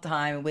all the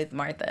time with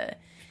Martha.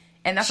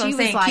 And that's what She I'm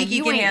was saying. like, Kiki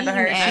you can ain't handle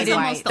her. eating She egg That's didn't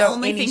white. almost the throw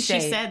only any thing she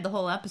shade. said the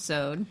whole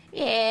episode.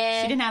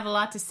 yeah, She didn't have a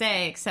lot to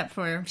say except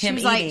for She Him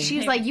was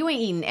eating. like, you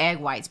ain't eating egg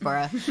whites,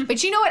 bruh.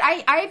 But you know what?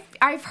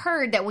 I've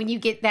heard that when you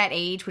get that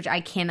age, which I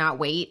cannot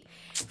wait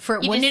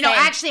for. You When, just no, say-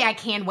 actually, I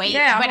can wait.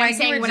 Yeah, but like, I'm you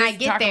saying were when I just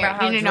get talking there,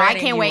 about how no, I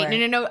dreading can't you wait.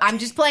 were. No, I'm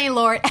just playing,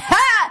 Lord.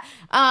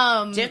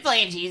 just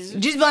playing Jesus.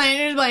 Just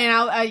playing.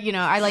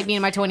 I like being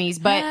in my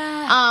 20s, but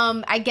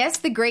I guess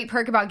the great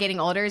perk about getting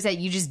older is that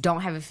you just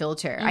don't have a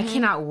filter. I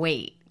cannot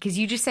wait because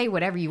you just say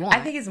whatever you want. I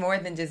think it's more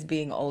than just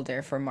being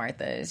older for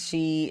Martha.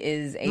 She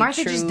is a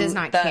Martha true just does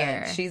not thug.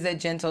 care. She's a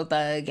gentle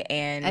thug,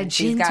 and A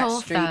she's got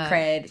gentle street thug.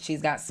 cred.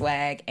 She's got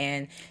swag,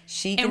 and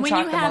she can and when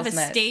talk you the have most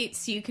nuts.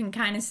 estates, you can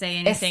kind of say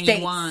anything Estates.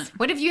 you want.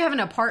 What if you have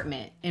an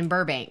apartment in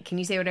Burbank? Can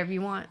you say whatever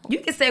you want? You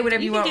can say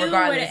whatever you You want can do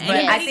regardless, what but I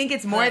anybody- think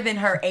it's more than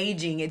her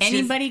aging. It's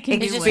Anybody just can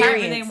do experience,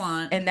 whatever they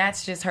want. and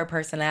that's just her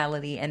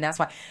personality, and that's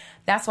why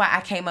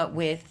I came up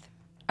with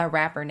a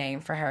rapper name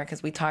for her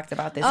because we talked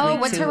about this. Oh,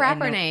 week what's too, her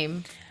rapper and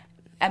name?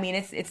 I mean,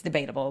 it's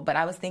debatable, but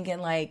I was thinking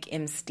like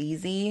M.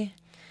 Steezy.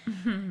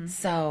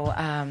 So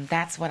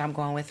that's what I'm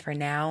going with for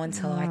now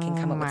until I can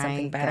come up with my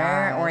something better,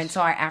 or gosh.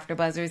 until our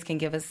AfterBuzzers can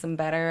give us some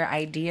better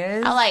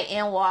ideas. I like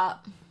NWAP.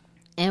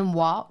 M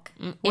Walk.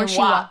 Where's she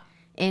M-Wop. walk?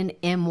 In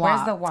M Walk.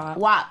 Where's the WAP?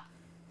 WAP.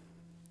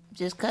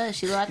 Just cause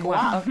she like a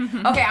WAP.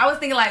 Okay, I was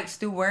thinking like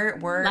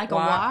Stewart, word, Like a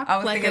WAP. walk? I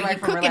was Like thinking you're like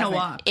from her cooking a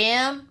last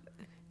name. walk. M.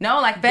 No,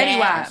 like Fetty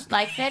dash, Wap.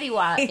 like Fetty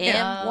Wap.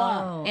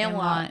 Oh, M-WAP.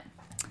 M-WAP.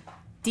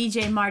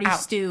 DJ Marty Out.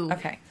 Stew.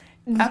 Okay.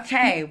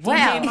 Okay. DJ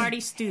Well, Marty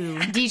Stew.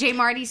 DJ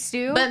Marty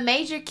Stew. But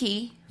major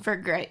key for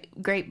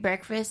great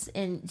breakfast,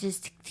 and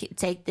just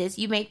take this.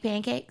 You make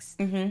pancakes.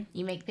 Mm-hmm.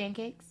 You make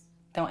pancakes.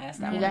 Don't ask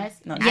that You one. guys?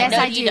 No, Yes,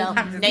 I do. Don't.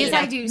 No, you Yes,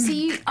 don't. I do.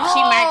 See,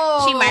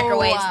 She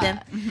microwaves them.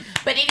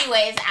 But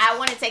anyways, I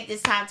want to take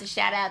this time to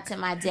shout out to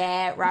my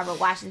dad, Robert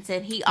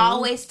Washington. He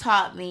always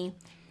taught me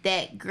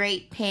that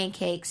great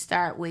pancakes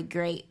start with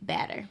great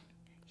batter.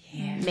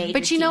 Yeah.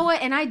 But you know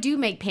what? And I do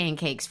make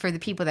pancakes for the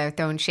people that are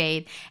throwing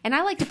shade. And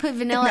I like to put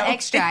vanilla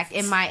extract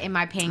in my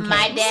pancakes.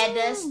 My dad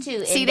does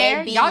too. See and there?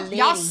 they be Y'all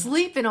litty.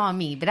 sleeping on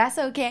me, but that's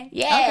okay.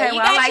 Yeah. Okay, you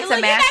well, got I like your to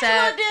little- mash you got your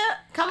up. little dip.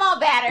 Come on,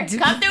 batter.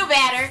 Come through,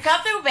 batter.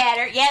 Come through,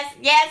 batter. Yes,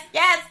 yes,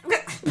 yes.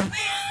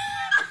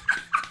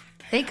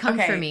 They come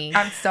for me.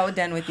 I'm so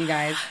done with you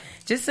guys.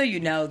 Just so you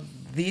know,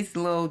 this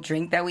little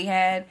drink that we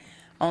had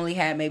only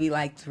had maybe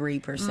like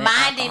 3%.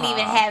 Mine didn't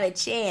even have a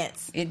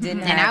chance. It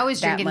didn't. And have I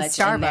was that drinking much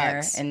in there,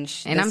 Starbucks. and And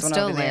this I'm one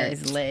still over there lit.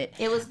 is lit.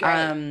 It was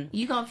great.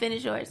 You gonna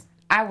finish yours?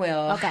 I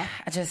will. Okay.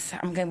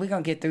 We're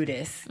gonna get through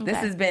this. This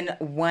Okay. has been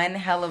one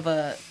hell of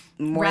a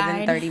more than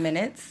Ride. 30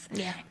 minutes.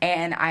 Yeah.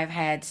 And I've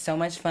had so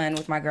much fun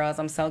with my girls.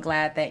 I'm so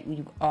glad that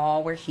you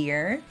all were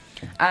here.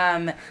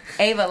 Ava,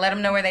 let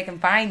them know where they can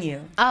find you.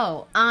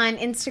 Oh, on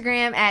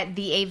Instagram at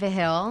the Ava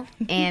Hill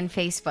and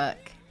Facebook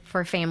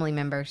for family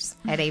members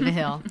at Ava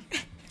Hill.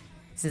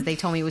 Since they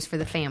told me it was for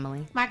the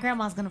family. My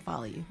grandma's gonna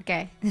follow you.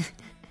 Okay.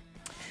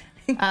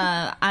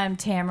 I'm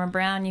Tamra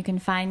Brown. You can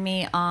find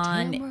me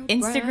on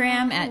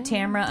Instagram at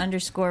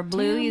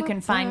Tamra_blue. You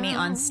can find me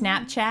on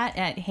Snapchat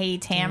at Hey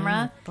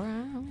Tamra.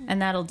 And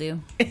that'll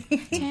do.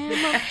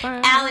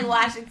 Allie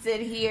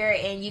Washington here,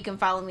 and you can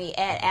follow me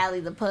at Allie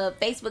the Pub.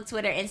 Facebook,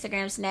 Twitter,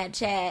 Instagram,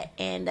 Snapchat,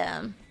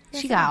 and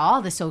She got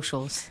all the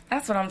socials.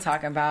 That's what I'm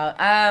talking about.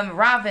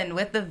 Robin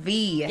with the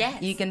V.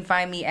 Yes. You can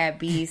find me at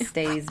B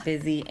Stays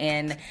Busy.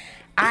 And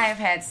I have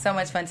had so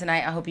much fun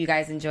tonight. I hope you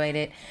guys enjoyed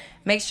it.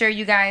 Make sure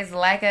you guys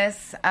like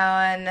us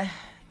on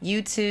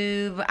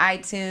YouTube,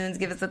 iTunes.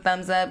 Give us a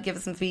thumbs up. Give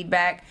us some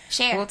feedback.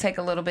 Share. We'll take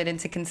a little bit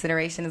into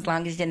consideration as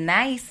long as you're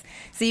nice.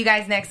 See you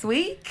guys next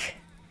week.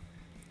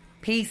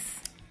 Peace.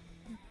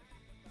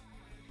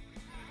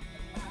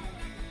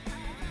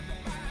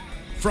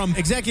 From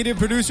executive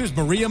producers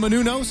Maria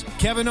Menounos,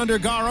 Kevin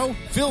Undergaro,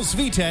 Phil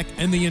Svitek,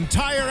 and the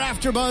entire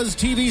AfterBuzz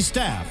TV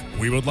staff,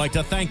 we would like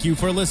to thank you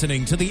for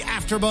listening to the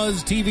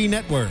AfterBuzz TV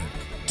network.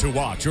 To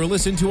watch or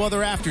listen to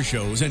other after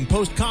shows and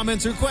post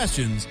comments or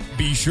questions,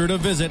 be sure to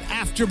visit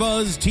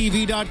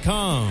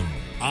AfterBuzzTV.com.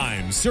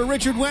 I'm Sir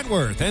Richard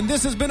Wentworth, and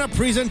this has been a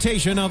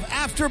presentation of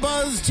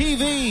AfterBuzz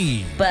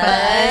TV.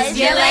 buzz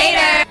you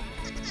later.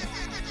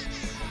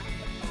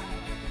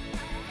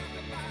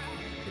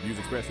 The views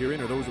expressed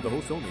herein are those of the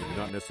hosts only and do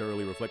not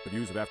necessarily reflect the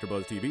views of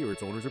AfterBuzz TV or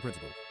its owners or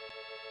principals.